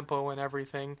the tempo and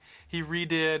everything. He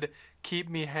redid "Keep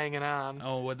Me Hanging On."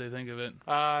 Oh, what'd they think of it?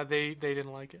 They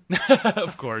didn't like it,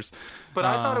 Of course. but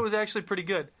I thought it was actually pretty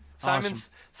good. Simon's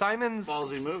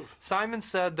Ballsy move. Simon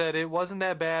said that it wasn't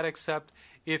that bad, except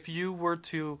if you were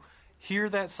to hear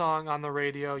that song on the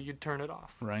radio, you'd turn it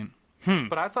off. Right.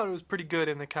 But I thought it was pretty good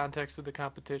in the context of the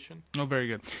competition. Oh, very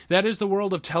good. That is the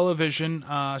world of television.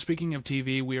 Speaking of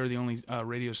TV, we are the only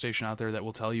radio station out there that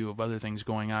will tell you of other things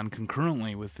going on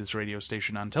concurrently with this radio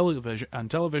station on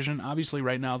television. Obviously,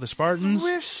 right now, the Spartans,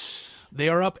 Swish. they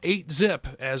are up 8-zip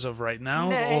as of right now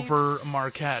Nice. over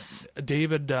Marquette.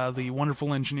 David, the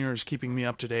wonderful engineer, is keeping me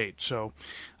up to date. So,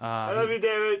 I love you,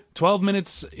 David. 12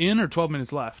 minutes in or 12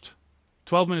 minutes left?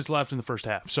 12 minutes left in the first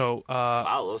half. So,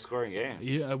 Wow, low scoring game.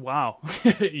 yeah, wow.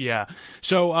 Yeah.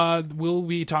 So we'll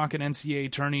be talking NCAA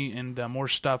tourney and more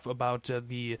stuff about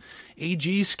the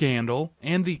AG scandal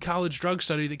and the college drug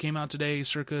study that came out today,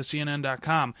 circa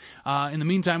CNN.com. In the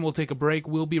meantime, we'll take a break.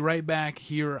 We'll be right back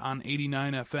here on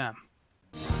 89 FM.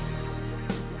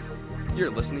 You're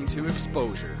listening to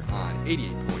Exposure on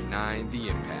 88.9 The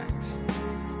Impact.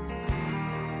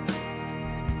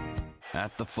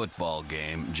 At the football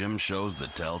game, Jim shows the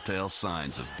telltale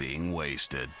signs of being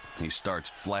wasted. He starts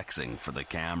flexing for the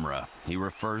camera. He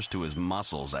refers to his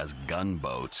muscles as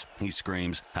gunboats. He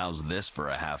screams, "How's this for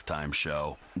a halftime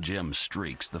show?" Jim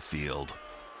streaks the field.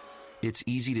 It's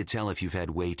easy to tell if you've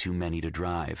had way too many to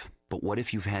drive. But what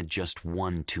if you've had just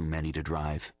one too many to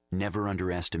drive? Never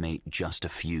underestimate just a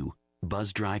few.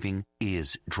 Buzz driving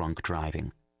is drunk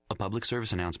driving. A public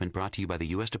service announcement brought to you by the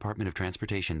U.S. Department of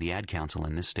Transportation, the Ad Council,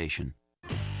 and this station.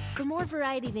 For more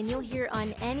variety than you'll hear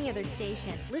on any other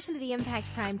station, listen to the Impact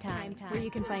Primetime, where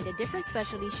you can find a different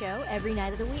specialty show every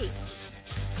night of the week.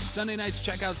 Sunday nights,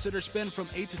 check out Sitter Spin from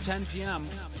 8 to 10 p.m.,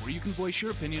 where you can voice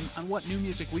your opinion on what new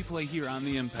music we play here on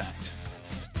The Impact.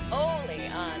 Only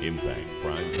on Impact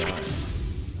Prime Time.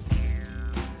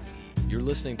 You're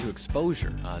listening to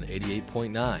Exposure on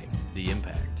 88.9 The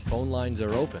Impact. Phone lines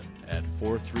are open at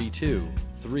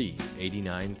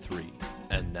 432-3893.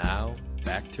 And now,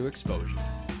 back to Exposure.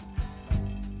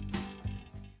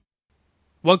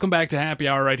 Welcome back to Happy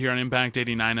Hour right here on Impact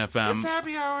 89 FM. It's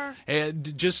happy hour.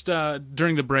 Just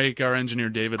during the break, our engineer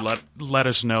David let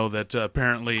us know that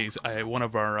apparently one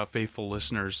of our faithful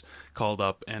listeners called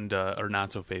up and, or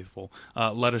not so faithful,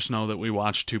 let us know that we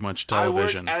watch too much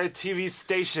television. I work at a TV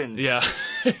station. Yeah.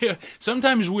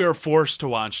 Sometimes we are forced to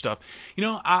watch stuff. You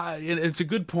know, it's a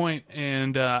good point,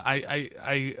 and I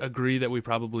agree that we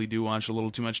probably do watch a little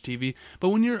too much TV. But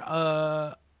when you're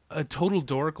a total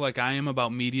dork like I am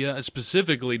about media,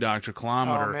 specifically Dr.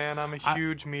 Kilometer. Oh man, I'm a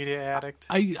huge media addict.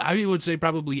 I would say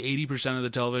probably 80% of the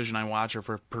television I watch are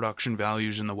for production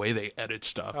values and the way they edit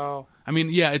stuff. Oh. I mean,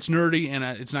 yeah, it's nerdy and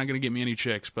it's not going to get me any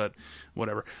chicks, but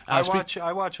whatever. I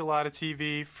watch a lot of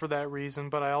TV for that reason,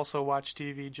 but I also watch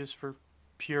TV just for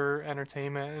pure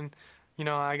entertainment. And you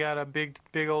know, I got a big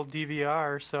old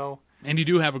DVR, so. And you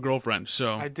do have a girlfriend,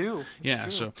 so I do. Yeah.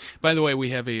 True. So, by the way, we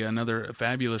have another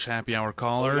fabulous happy hour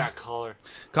caller. Yeah, caller.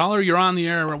 Caller, you're on the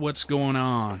air. What's going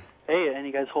on? Hey,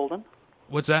 any guys holding?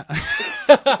 What's that?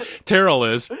 Terrell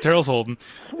is. Terrell's holding.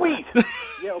 Sweet.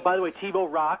 Yeah. Oh, by the way,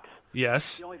 TiVo rocks.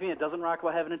 Yes. The only thing that doesn't rock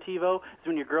about having a TiVo is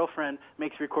when your girlfriend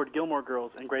makes you record Gilmore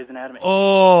Girls and Grey's Anatomy.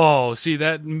 Oh, see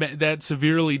that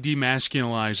severely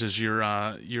demasculinizes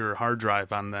your hard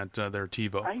drive on that their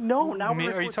TiVo. I know. Now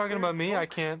are you talking about me? I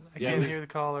can't hear the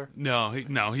caller. No,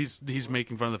 he's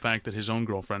making fun of the fact that his own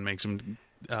girlfriend makes him.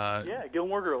 Yeah,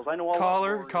 Gilmore Girls. I know all.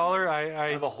 Caller.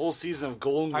 I have a whole season of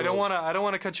Golden Girls. I don't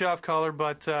want to cut you off, caller,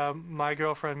 but my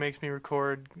girlfriend makes me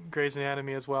record Grey's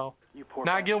Anatomy as well. You poor.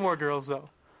 Not Gilmore Girls though.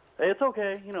 It's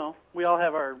okay, you know. We all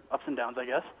have our ups and downs, I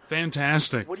guess.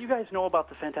 Fantastic. What do you guys know about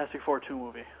the Fantastic Four 2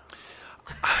 movie?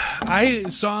 I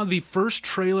saw the first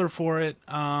trailer for it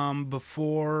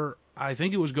before. I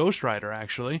think it was Ghost Rider,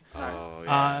 actually. Oh,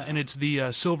 yeah. And it's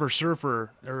the Silver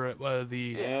Surfer, or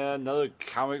Yeah, another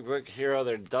comic book hero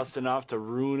they're dusting off to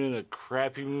ruin a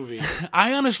crappy movie.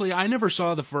 I never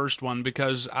saw the first one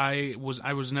because I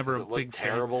was never a big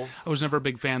terrible. fan. I was never a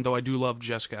big fan, though I do love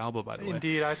Jessica Alba, by the way.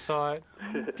 Indeed, I saw it.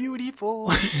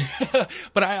 Beautiful.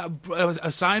 But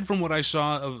aside from what I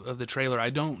saw of the trailer, I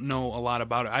don't know a lot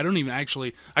about it. I don't even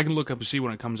actually. I can look up and see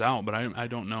when it comes out, but I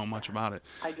don't know much about it.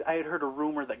 I had heard a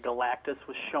rumor that Galactus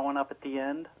was showing up at the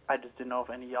end. I just didn't know if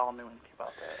any of y'all knew anything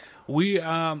about that. We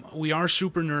are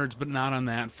super nerds, but not on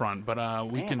that front. But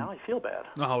we can. Now I feel bad.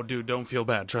 Oh, dude, don't feel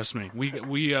bad. Trust me. We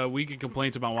get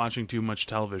complaints about watching too much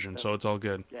television, so it's all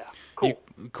good. Yeah, cool.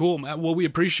 Cool. Well, we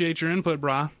appreciate your input,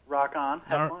 brah. Rock on.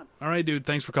 Have fun. All right, dude.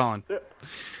 Thanks for calling. Yeah.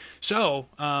 So,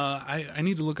 I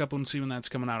need to look up and see when that's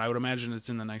coming out. I would imagine it's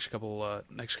in the next couple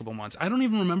months. I don't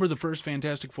even remember the first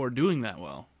Fantastic Four doing that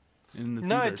well in the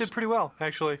No, theaters. it did pretty well,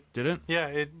 actually. Did it? Yeah,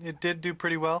 it did do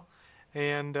pretty well.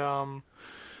 And, I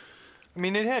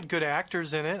mean, it had good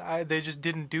actors in it. They just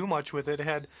didn't do much with it. It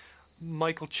had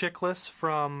Michael Chiklis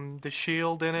from The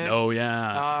Shield in it. Oh,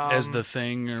 yeah. As the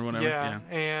Thing or whatever. Yeah,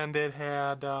 and it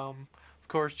had, of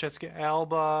course, Jessica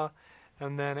Alba,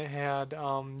 and then it had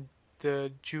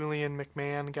the Julian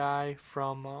McMahon guy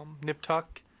from Nip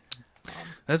Tuck.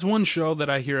 That's one show that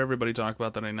I hear everybody talk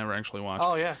about that I never actually watched.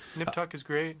 Oh, yeah. Nip Tuck is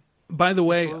great. By the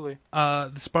way, Absolutely.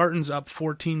 The Spartans up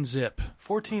 14-zip.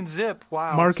 14-zip,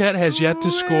 wow. Marquette has yet to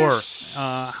score.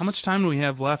 How much time do we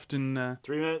have left in...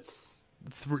 3 minutes.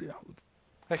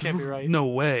 That can't be right. No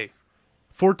way.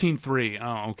 14-3.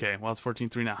 Oh, okay. Well, it's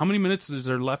 14-3 now. How many minutes is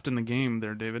there left in the game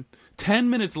there, David? 10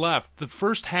 minutes left. The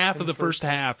first half of the first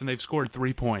half, and they've scored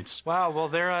 3 points. Wow. Well,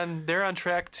 they're on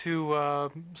track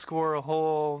to score a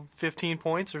whole 15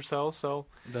 points or so. So,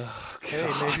 hey,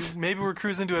 maybe we're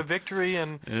cruising to a victory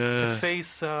and to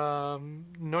face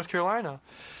North Carolina.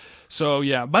 So,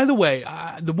 yeah. By the way,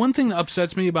 the one thing that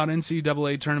upsets me about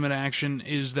NCAA tournament action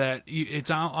is that it's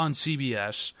out on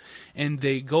CBS, and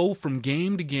they go from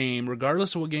game to game,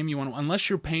 regardless of what game you want, unless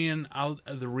you're paying out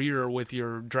the rear with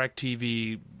your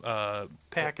DirecTV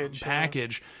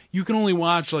package. You can only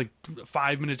watch like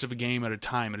 5 minutes of a game at a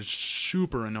time. It is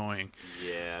super annoying.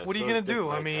 Yeah. What are you going to do?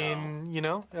 I mean,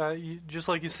 just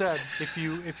like you said, if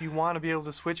you want to be able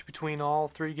to switch between all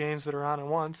 3 games that are on at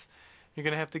once, you're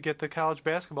going to have to get the college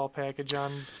basketball package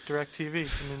on DirecTV.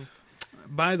 I mean,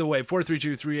 by the way,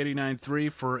 432-3893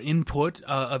 for input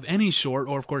of any sort,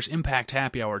 or, of course, Impact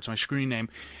Happy Hour. It's my screen name.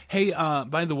 Hey,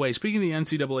 by the way, speaking of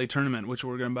the NCAA tournament, which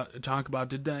we're going to talk about,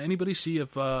 did anybody see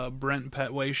if Brent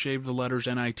Petway shaved the letters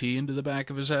NIT into the back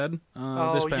of his head this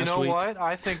past week? You know what?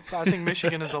 I think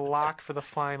Michigan is a lock for the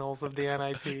finals of the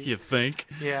NIT. You think?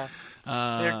 Yeah.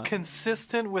 They're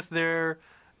consistent with their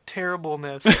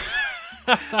terribleness.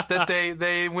 that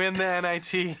they win the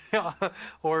NIT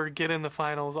or get in the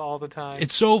finals all the time.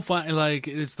 It's so fun. Like,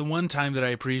 it's the one time that I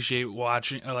appreciate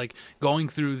watching, like going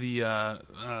through the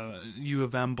U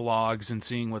of M blogs and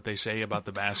seeing what they say about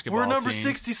the basketball We're number team.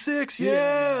 66,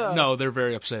 yeah. No, they're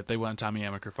very upset. They want Tommy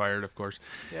Amaker fired, of course.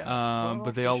 Yeah.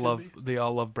 But they all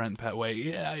love Brent Petway.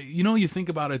 Yeah, you think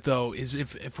about it though, is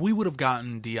if we would have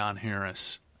gotten Deion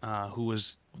Harris, who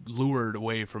was lured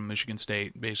away from Michigan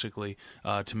State, basically,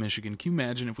 to Michigan. Can you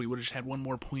imagine if we would have just had one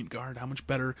more point guard? How much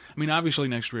better? I mean, obviously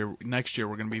next year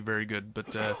we're going to be very good, but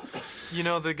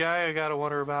the guy I got to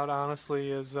wonder about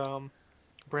honestly is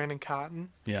Brandon Cotton.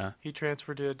 Yeah. He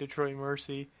transferred to Detroit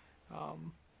Mercy.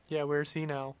 Yeah, where's he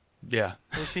now? Yeah.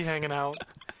 Where's he hanging out?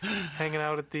 Hanging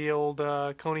out at the old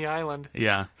Coney Island.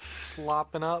 Yeah.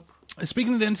 Slopping up.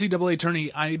 Speaking of the NCAA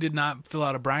tourney, I did not fill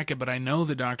out a bracket, but I know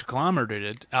that Dr. Kilometer did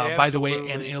it. By the way,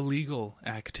 an illegal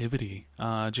activity.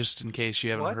 Just in case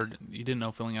you haven't heard, you didn't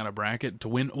know filling out a bracket to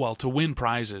win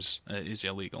prizes is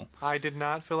illegal. I did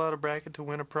not fill out a bracket to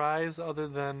win a prize, other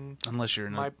than unless you're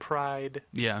my pride.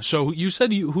 Yeah. So you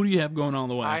said who do you have going all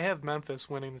the way? I have Memphis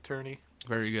winning the tourney.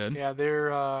 Very good. Yeah,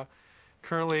 they're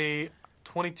currently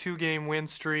 22-game win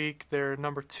streak. They're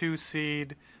number 2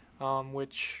 seed,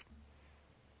 which.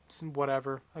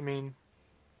 Whatever. I mean,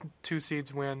 2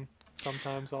 seeds win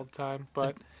sometimes, all the time,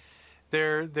 but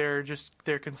their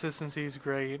consistency is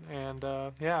great, and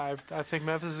I think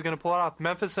Memphis is going to pull it off.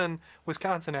 Memphis and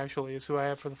Wisconsin actually is who I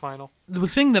have for the final. The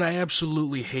thing that I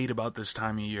absolutely hate about this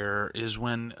time of year is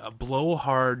when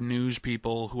blowhard news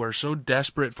people who are so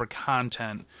desperate for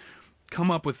content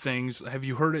come up with things. Have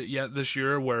you heard it yet this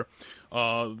year where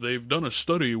they've done a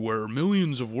study where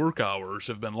millions of work hours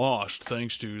have been lost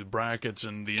thanks to brackets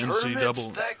and the tournaments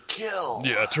NCAA that kill.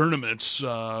 Yeah, tournaments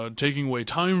taking away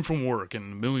time from work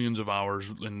and millions of hours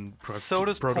in so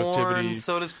does productivity. Porn,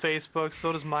 so does Facebook,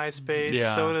 so does MySpace,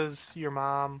 so does your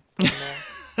mom.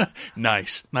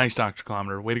 Nice, Dr.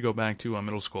 Kilometer. Way to go back to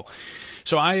middle school.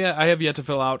 So I have yet to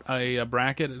fill out a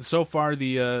bracket. So far,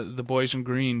 the boys in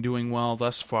green doing well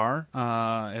thus far,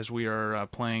 as we are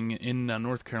playing in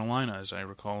North Carolina, as I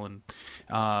recall,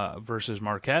 versus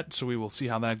Marquette. So we will see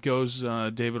how that goes.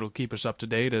 David will keep us up to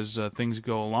date as things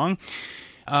go along.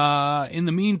 In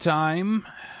the meantime,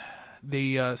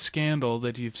 the scandal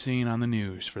that you've seen on the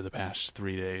news for the past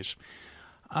 3 days.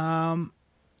 Do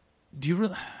you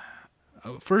really?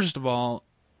 First of all,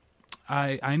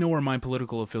 I know where my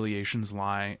political affiliations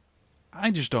lie.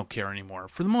 I just don't care anymore.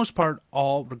 For the most part,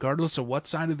 regardless of what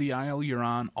side of the aisle you're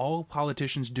on, all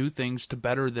politicians do things to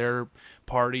better their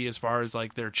party as far as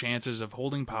like their chances of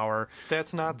holding power.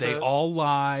 That's not. They all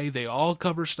lie. They all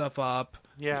cover stuff up.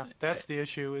 Yeah, that's the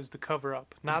issue: is the cover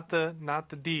up, not the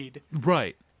deed.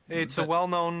 Right. It's a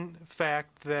well-known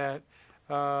fact that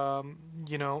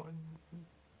federal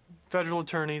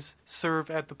attorneys serve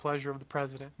at the pleasure of the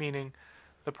president, meaning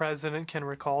the president can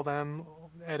recall them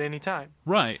at any time.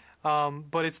 Right.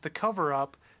 But it's the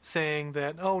cover-up saying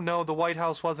that, oh, no, the White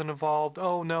House wasn't involved.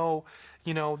 Oh, no,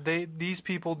 these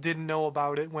people didn't know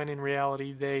about it, when in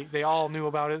reality they all knew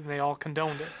about it and they all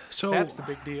condoned it. So that's the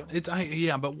big deal.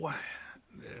 But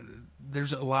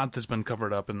there's a lot that's been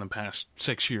covered up in the past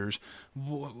 6 years.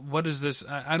 What is this?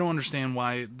 I don't understand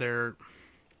why they're...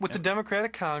 With the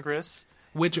Democratic Congress...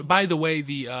 Which, by the way,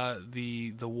 the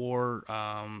war,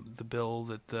 the bill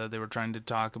that they were trying to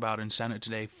talk about in Senate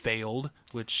today failed,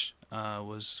 which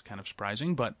was kind of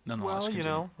surprising, but nonetheless.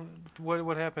 Well,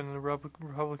 what happened? A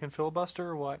Republican filibuster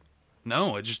or what?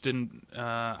 No, it just didn't.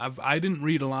 I didn't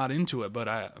read a lot into it,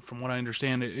 but from what I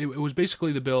understand, it was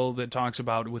basically the bill that talks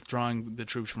about withdrawing the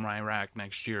troops from Iraq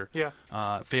next year. Yeah.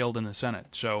 Failed in the Senate,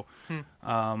 so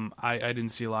I didn't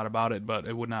see a lot about it, but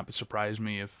it would not surprise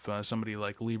me if somebody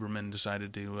like Lieberman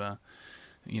decided to,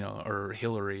 or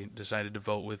Hillary decided to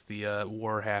vote with the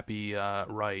war-happy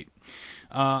right.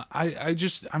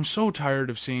 I'm so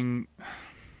tired of seeing.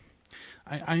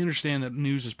 I understand that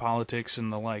news is politics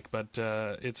and the like, but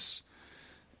it's.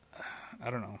 I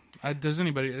don't know. Does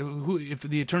anybody if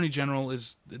the Attorney General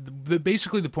is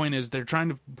basically the point is they're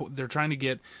trying to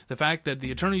get the fact that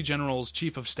the Attorney General's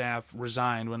chief of staff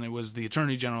resigned when it was the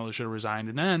Attorney General that should have resigned,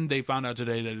 and then they found out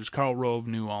today that it was Karl Rove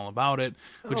knew all about it.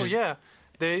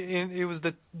 It was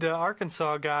the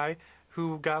Arkansas guy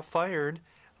who got fired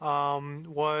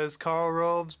was Karl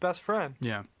Rove's best friend.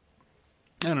 Yeah.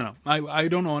 I don't know. I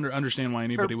don't understand why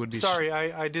anybody would be... Sorry,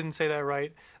 I didn't say that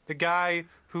right. The guy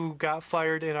who got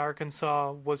fired in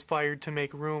Arkansas was fired to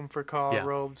make room for Karl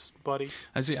Rove's buddy.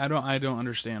 I see. I don't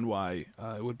understand why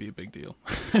it would be a big deal.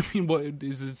 I mean, what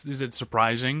is it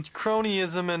surprising?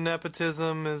 Cronyism and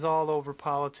nepotism is all over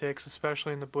politics,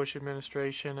 especially in the Bush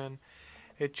administration, and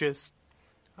it just,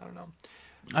 I don't know.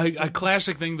 A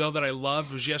classic thing, though, that I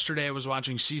loved was yesterday I was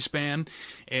watching C-SPAN,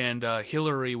 and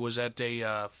Hillary was at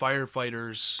a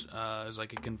firefighters, it was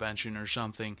like a convention or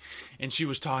something, and she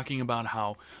was talking about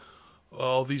how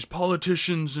these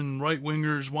politicians and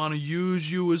right-wingers want to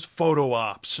use you as photo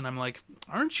ops. And I'm like,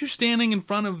 aren't you standing in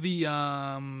front of the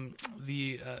entire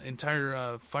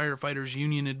firefighters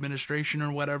union administration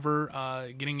or whatever,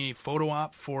 getting a photo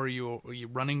op for you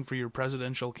running for your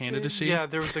presidential candidacy? Yeah,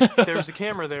 there was a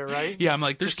camera there, right? Yeah, I'm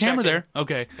like, there's a camera there.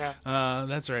 Okay. Yeah.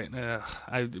 That's right.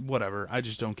 Whatever. I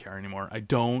just don't care anymore. I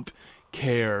don't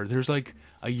care. There's like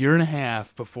a year and a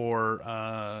half before.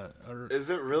 Is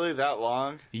it really that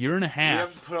long? A year and a You half.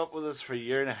 have to put up with this for a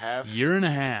year and a half? Year and a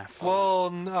half. Well,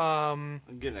 I'm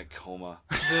getting a coma.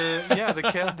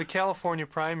 the California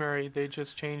primary, they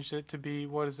just changed it to be,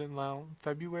 what is it now,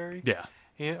 February? Yeah.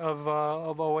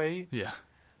 Of 08. Yeah.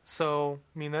 So,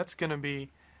 I mean, that's going to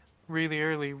be really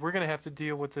early. We're going to have to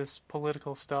deal with this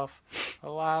political stuff a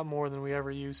lot more than we ever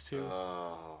used to.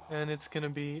 And it's going to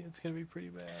be pretty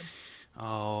bad.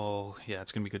 Oh, yeah,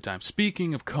 it's going to be a good time.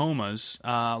 Speaking of comas,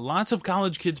 lots of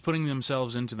college kids putting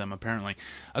themselves into them, apparently.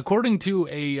 According to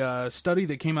a study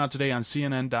that came out today on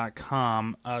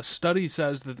CNN.com, a study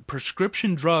says that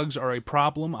prescription drugs are a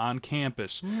problem on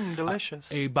campus.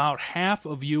 Delicious. About half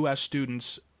of U.S.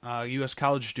 students, U.S.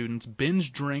 college students,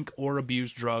 binge drink or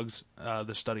abuse drugs,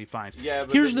 the study finds. Yeah,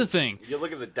 but here's the thing. You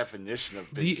look at the definition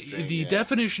of binge drinking. The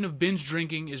definition of binge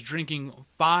drinking is drinking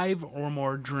 5 or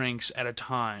more drinks at a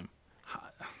time.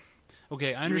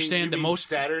 Okay, I understand you mean most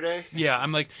Saturday. Yeah,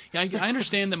 I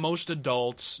understand that most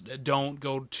adults don't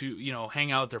go to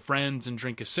hang out with their friends and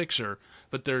drink a sixer,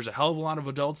 but there's a hell of a lot of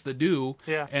adults that do.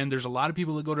 Yeah. And there's a lot of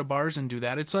people that go to bars and do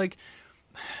that. It's like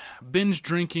binge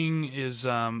drinking is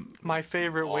my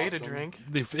favorite way to drink.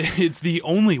 It's the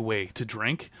only way to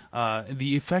drink,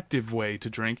 the effective way to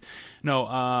drink.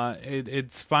 No,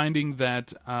 it's finding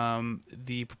that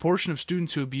the proportion of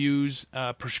students who abuse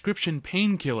prescription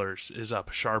painkillers is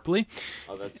up sharply.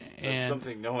 Oh, that's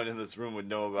something no one in this room would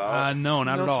know about. No,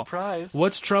 not no at all. Surprise.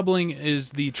 What's troubling is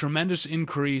the tremendous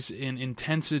increase in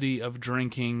intensity of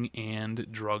drinking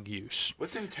and drug use.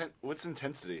 What's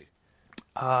intensity?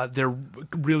 They're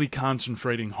really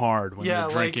concentrating hard when they're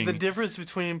drinking. Like the difference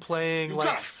between playing You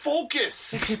gotta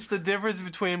focus! It's the difference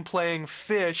between playing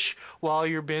Fish while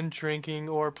you're binge drinking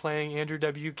or playing Andrew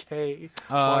WK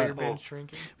while you're binge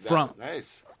drinking.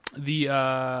 Nice.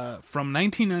 From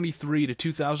 1993 to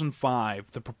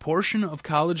 2005, the proportion of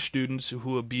college students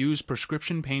who abuse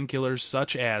prescription painkillers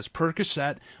such as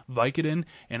Percocet, Vicodin,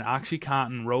 and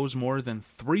OxyContin rose more than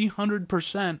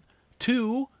 300%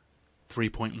 to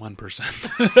 3.1%.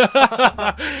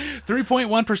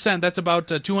 3.1%, that's about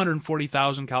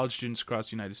 240,000 college students across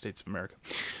the United States of America.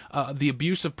 The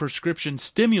abuse of prescription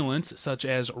stimulants such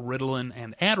as Ritalin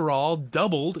and Adderall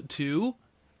doubled to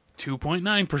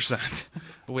 2.9%,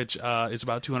 which is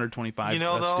about 225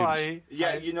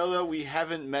 students. We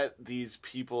haven't met these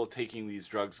people taking these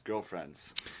drugs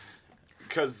girlfriends.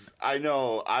 Because I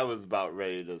know I was about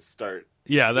ready to start.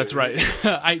 Yeah, that's right.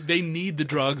 They need the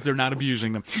drugs. They're not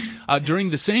abusing them. During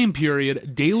the same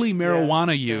period, daily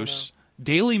marijuana use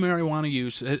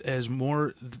has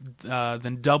more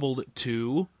than doubled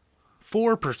to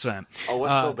 4%. Oh,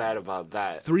 what's so bad about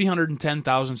that?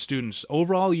 310,000 students.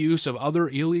 Overall use of other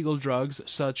illegal drugs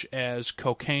such as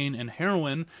cocaine and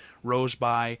heroin rose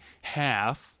by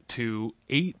half to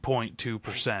 8.2%.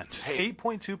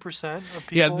 8.2% of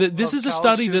people. Yeah, this is a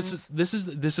study. Students? This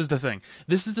is the thing.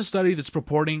 This is the study that's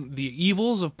purporting the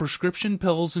evils of prescription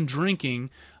pills and drinking,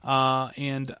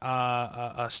 and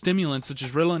stimulants such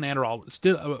as Ritalin and Adderall.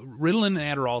 Ritalin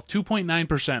and Adderall,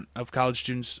 2.9% of college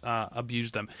students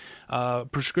abuse them.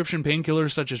 Prescription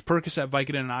painkillers such as Percocet,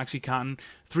 Vicodin, and OxyContin,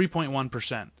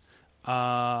 3.1%.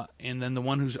 And then the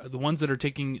ones that are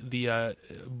taking the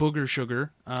booger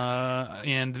sugar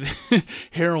and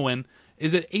heroin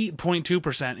is at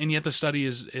 8.2%, and yet the study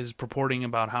is purporting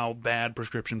about how bad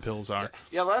prescription pills are.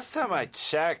 Yeah, last time I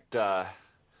checked,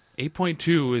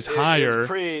 8.2 is higher.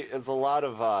 That's a lot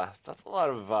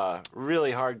of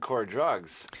really hardcore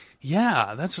drugs.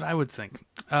 Yeah, that's what I would think.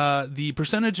 The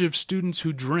percentage of students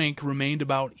who drink remained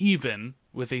about even,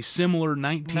 with a similar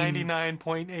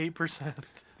 99.8%.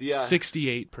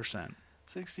 68%.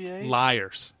 68?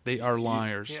 Liars. They are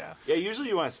liars. Yeah, usually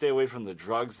you want to stay away from the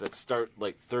drugs that start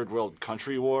like third world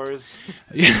country wars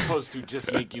as opposed to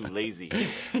just make you lazy.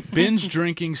 Binge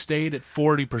drinking stayed at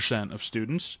 40% of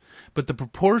students, but the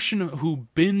proportion who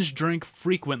binge drink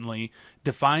frequently,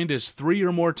 defined as 3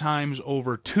 or more times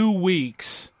over 2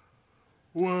 weeks.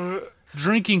 What?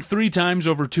 Drinking 3 times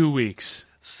over 2 weeks.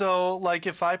 So, like,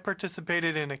 if I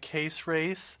participated in a case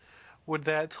race, would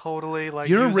that totally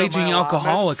You're a use raging my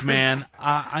alcoholic, man.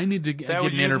 I need to get an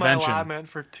would use intervention. my allotment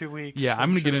for 2 weeks. Yeah,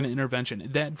 I'm going to get an intervention.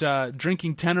 That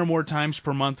drinking 10 or more times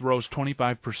per month rose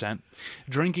 25%.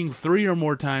 Drinking 3 or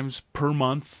more times per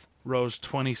month rose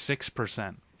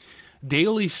 26%.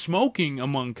 Daily smoking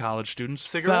among college students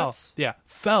Cigarettes?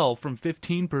 fell from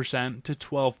 15% to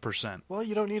 12%. Well,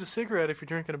 you don't need a cigarette if you're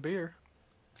drinking a beer.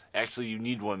 Actually, you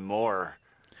need one more.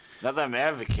 Not that I'm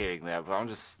advocating that, but I'm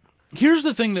just Here's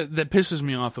the thing that pisses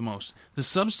me off the most. The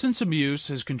substance abuse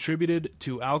has contributed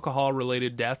to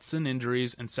alcohol-related deaths and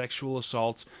injuries and sexual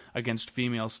assaults against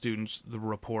female students, the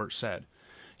report said.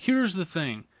 Here's the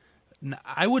thing.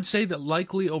 I would say that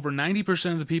likely over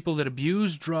 90% of the people that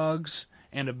abuse drugs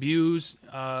and abuse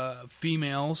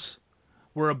females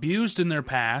were abused in their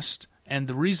past, and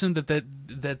the reason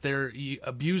that they're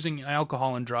abusing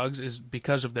alcohol and drugs is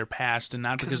because of their past and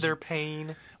not because of their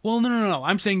pain. Well, no.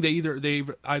 I'm saying they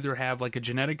either have like a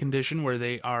genetic condition where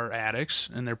they are addicts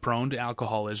and they're prone to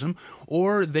alcoholism,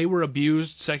 or they were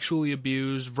abused, sexually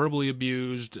abused, verbally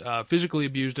abused, physically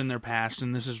abused in their past,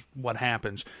 and this is what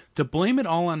happens. To blame it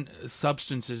all on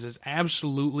substances is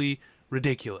absolutely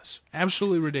ridiculous.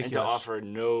 Absolutely ridiculous. And to offer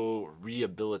no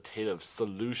rehabilitative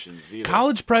solutions either.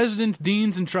 College presidents,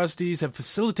 deans, and trustees have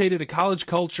facilitated a college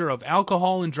culture of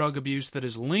alcohol and drug abuse that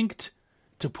is linked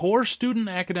to poor student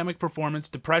academic performance,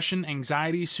 depression,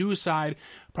 anxiety, suicide,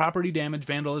 property damage,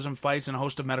 vandalism, fights, and a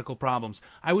host of medical problems.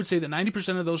 I would say that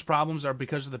 90% of those problems are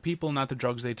because of the people, not the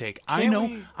drugs they take. I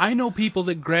know people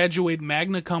that graduate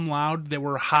magna cum laude that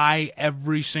were high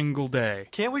every single day.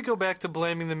 Can't we go back to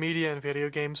blaming the media and video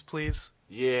games, please?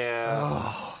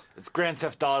 Yeah. It's Grand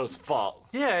Theft Auto's fault.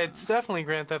 Yeah, it's definitely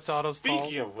Grand Theft Auto's fault.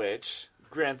 Speaking of which,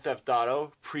 Grand Theft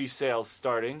Auto, pre-sales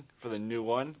starting for the new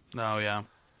one. Oh, yeah.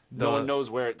 No one knows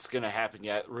where it's going to happen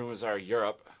yet. Rumors are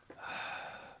Europe.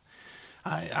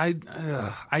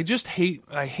 I just hate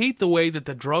the way that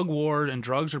the drug war and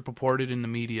drugs are purported in the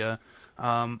media.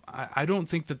 I don't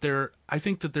think that I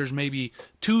think that there's maybe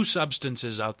two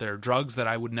substances out there, drugs that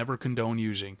I would never condone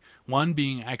using. One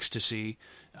being ecstasy,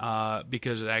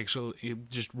 because it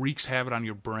just wreaks havoc on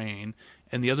your brain,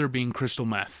 and the other being crystal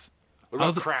meth. What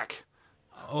about crack?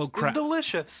 Oh, crack! It's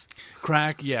delicious.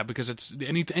 Crack, yeah, because it's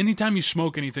anytime you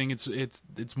smoke anything, it's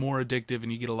more addictive,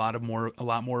 and you get a lot more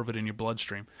of it in your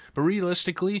bloodstream. But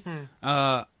realistically,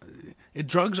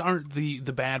 drugs aren't the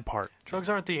bad part. Drugs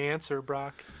aren't the answer,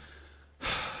 Brock.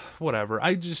 Whatever.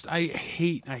 I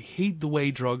hate the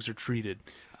way drugs are treated.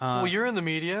 Well, you're in the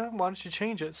media. Why don't you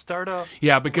change it? Start a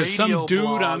because some radio dude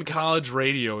blog. on college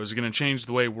radio is going to change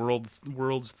the way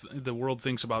the world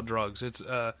thinks about drugs. It's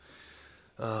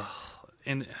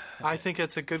and I think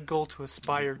it's a good goal to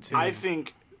aspire to. I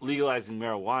think legalizing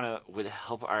marijuana would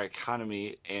help our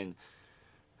economy, and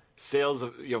sales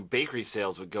of bakery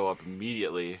sales would go up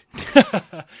immediately.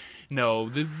 No,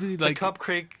 the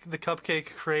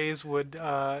cupcake craze would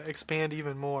expand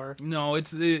even more. No,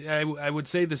 I would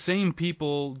say the same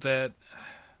people that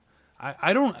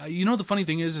I don't. The funny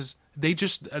thing is they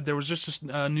just there was just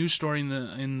a news story in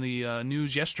the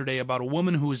news yesterday about a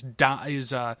woman who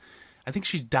I think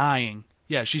she's dying.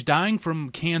 Yeah, she's dying from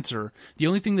cancer. The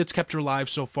only thing that's kept her alive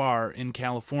so far in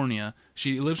California,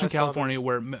 she lives in California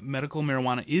where medical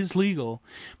marijuana is legal,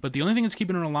 but the only thing that's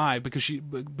keeping her alive,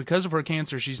 because of her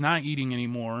cancer, she's not eating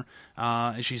anymore.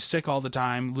 She's sick all the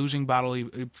time, losing bodily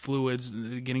fluids,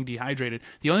 getting dehydrated.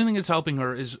 The only thing that's helping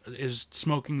her is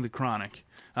smoking the chronic.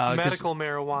 Medical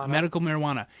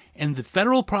marijuana. And the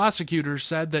federal prosecutor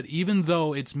said that even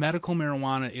though it's medical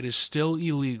marijuana, it is still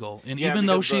illegal. And even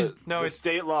though the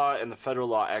state law and the federal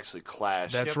law actually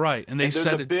clash. That's right. And there's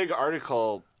a big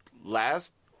article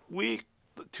last week,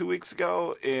 2 weeks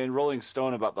ago, in Rolling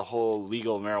Stone about the whole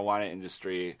legal marijuana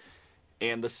industry.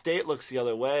 And the state looks the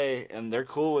other way, and they're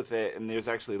cool with it. And there's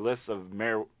actually lists of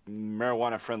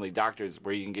marijuana-friendly doctors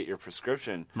where you can get your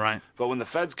prescription. Right. But when the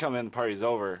feds come in, the party's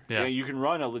over. Yeah. You can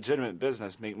run a legitimate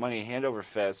business, make money hand over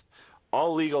fist,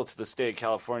 all legal to the state of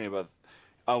California. But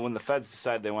when the feds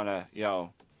decide they want to,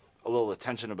 a little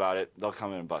attention about it, they'll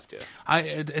come in and bust you.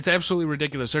 It's absolutely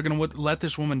ridiculous. They're going to let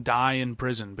this woman die in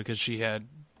prison because she had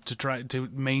to try to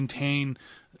maintain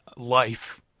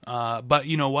life. But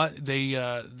you know what?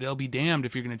 They'll be damned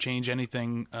if you're going to change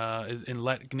anything and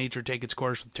let nature take its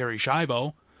course with Terry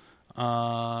Schiavo.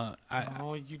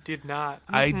 You did not.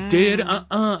 I did.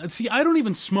 See, I don't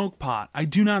even smoke pot. I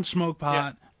do not smoke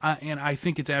pot. Yeah. And I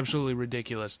think it's absolutely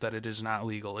ridiculous that it is not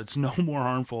legal. It's no more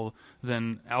harmful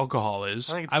than alcohol is.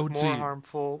 I think it's more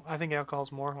harmful. I think alcohol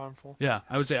is more harmful. Yeah,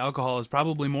 I would say alcohol is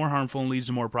probably more harmful and leads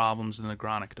to more problems than the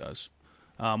chronic does.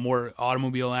 More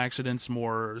automobile accidents,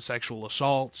 more sexual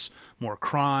assaults, more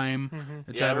crime,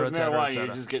 et cetera, et cetera, et cetera.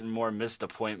 You're just getting more missed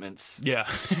appointments. Yeah,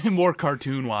 more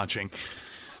cartoon watching.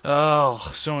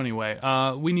 Oh, so anyway,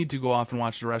 we need to go off and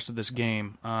watch the rest of this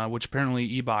game, which apparently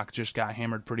Ebok just got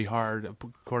hammered pretty hard,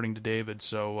 according to David.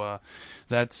 So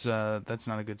that's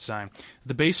not a good sign.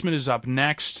 The Basement is up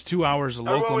next. 2 hours of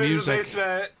local music.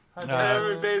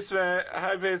 Every basement,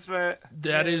 high basement.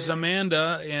 That is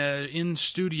Amanda in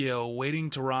studio waiting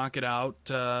to rock it out.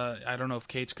 I don't know if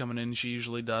Kate's coming in. She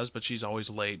usually does, but she's always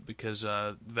late because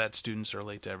vet students are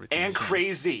late to everything. And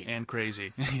crazy. And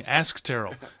crazy. Ask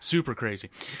Terrell. Super crazy.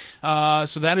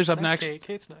 So that is up next.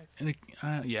 Kate's nice.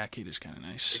 Yeah, Kate is kind of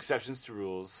nice. Exceptions to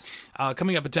rules.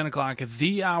 Coming up at 10 o'clock,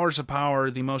 The Hours of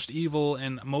Power, the most evil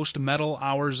and most metal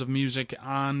hours of music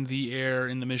on the air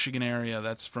in the Michigan area.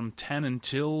 That's from 10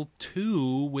 until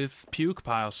 2 with Puke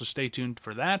Pile, so stay tuned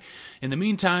for that. In the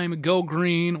meantime, go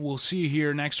green. We'll see you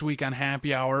here next week on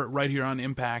Happy Hour right here on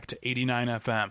Impact 89 FM.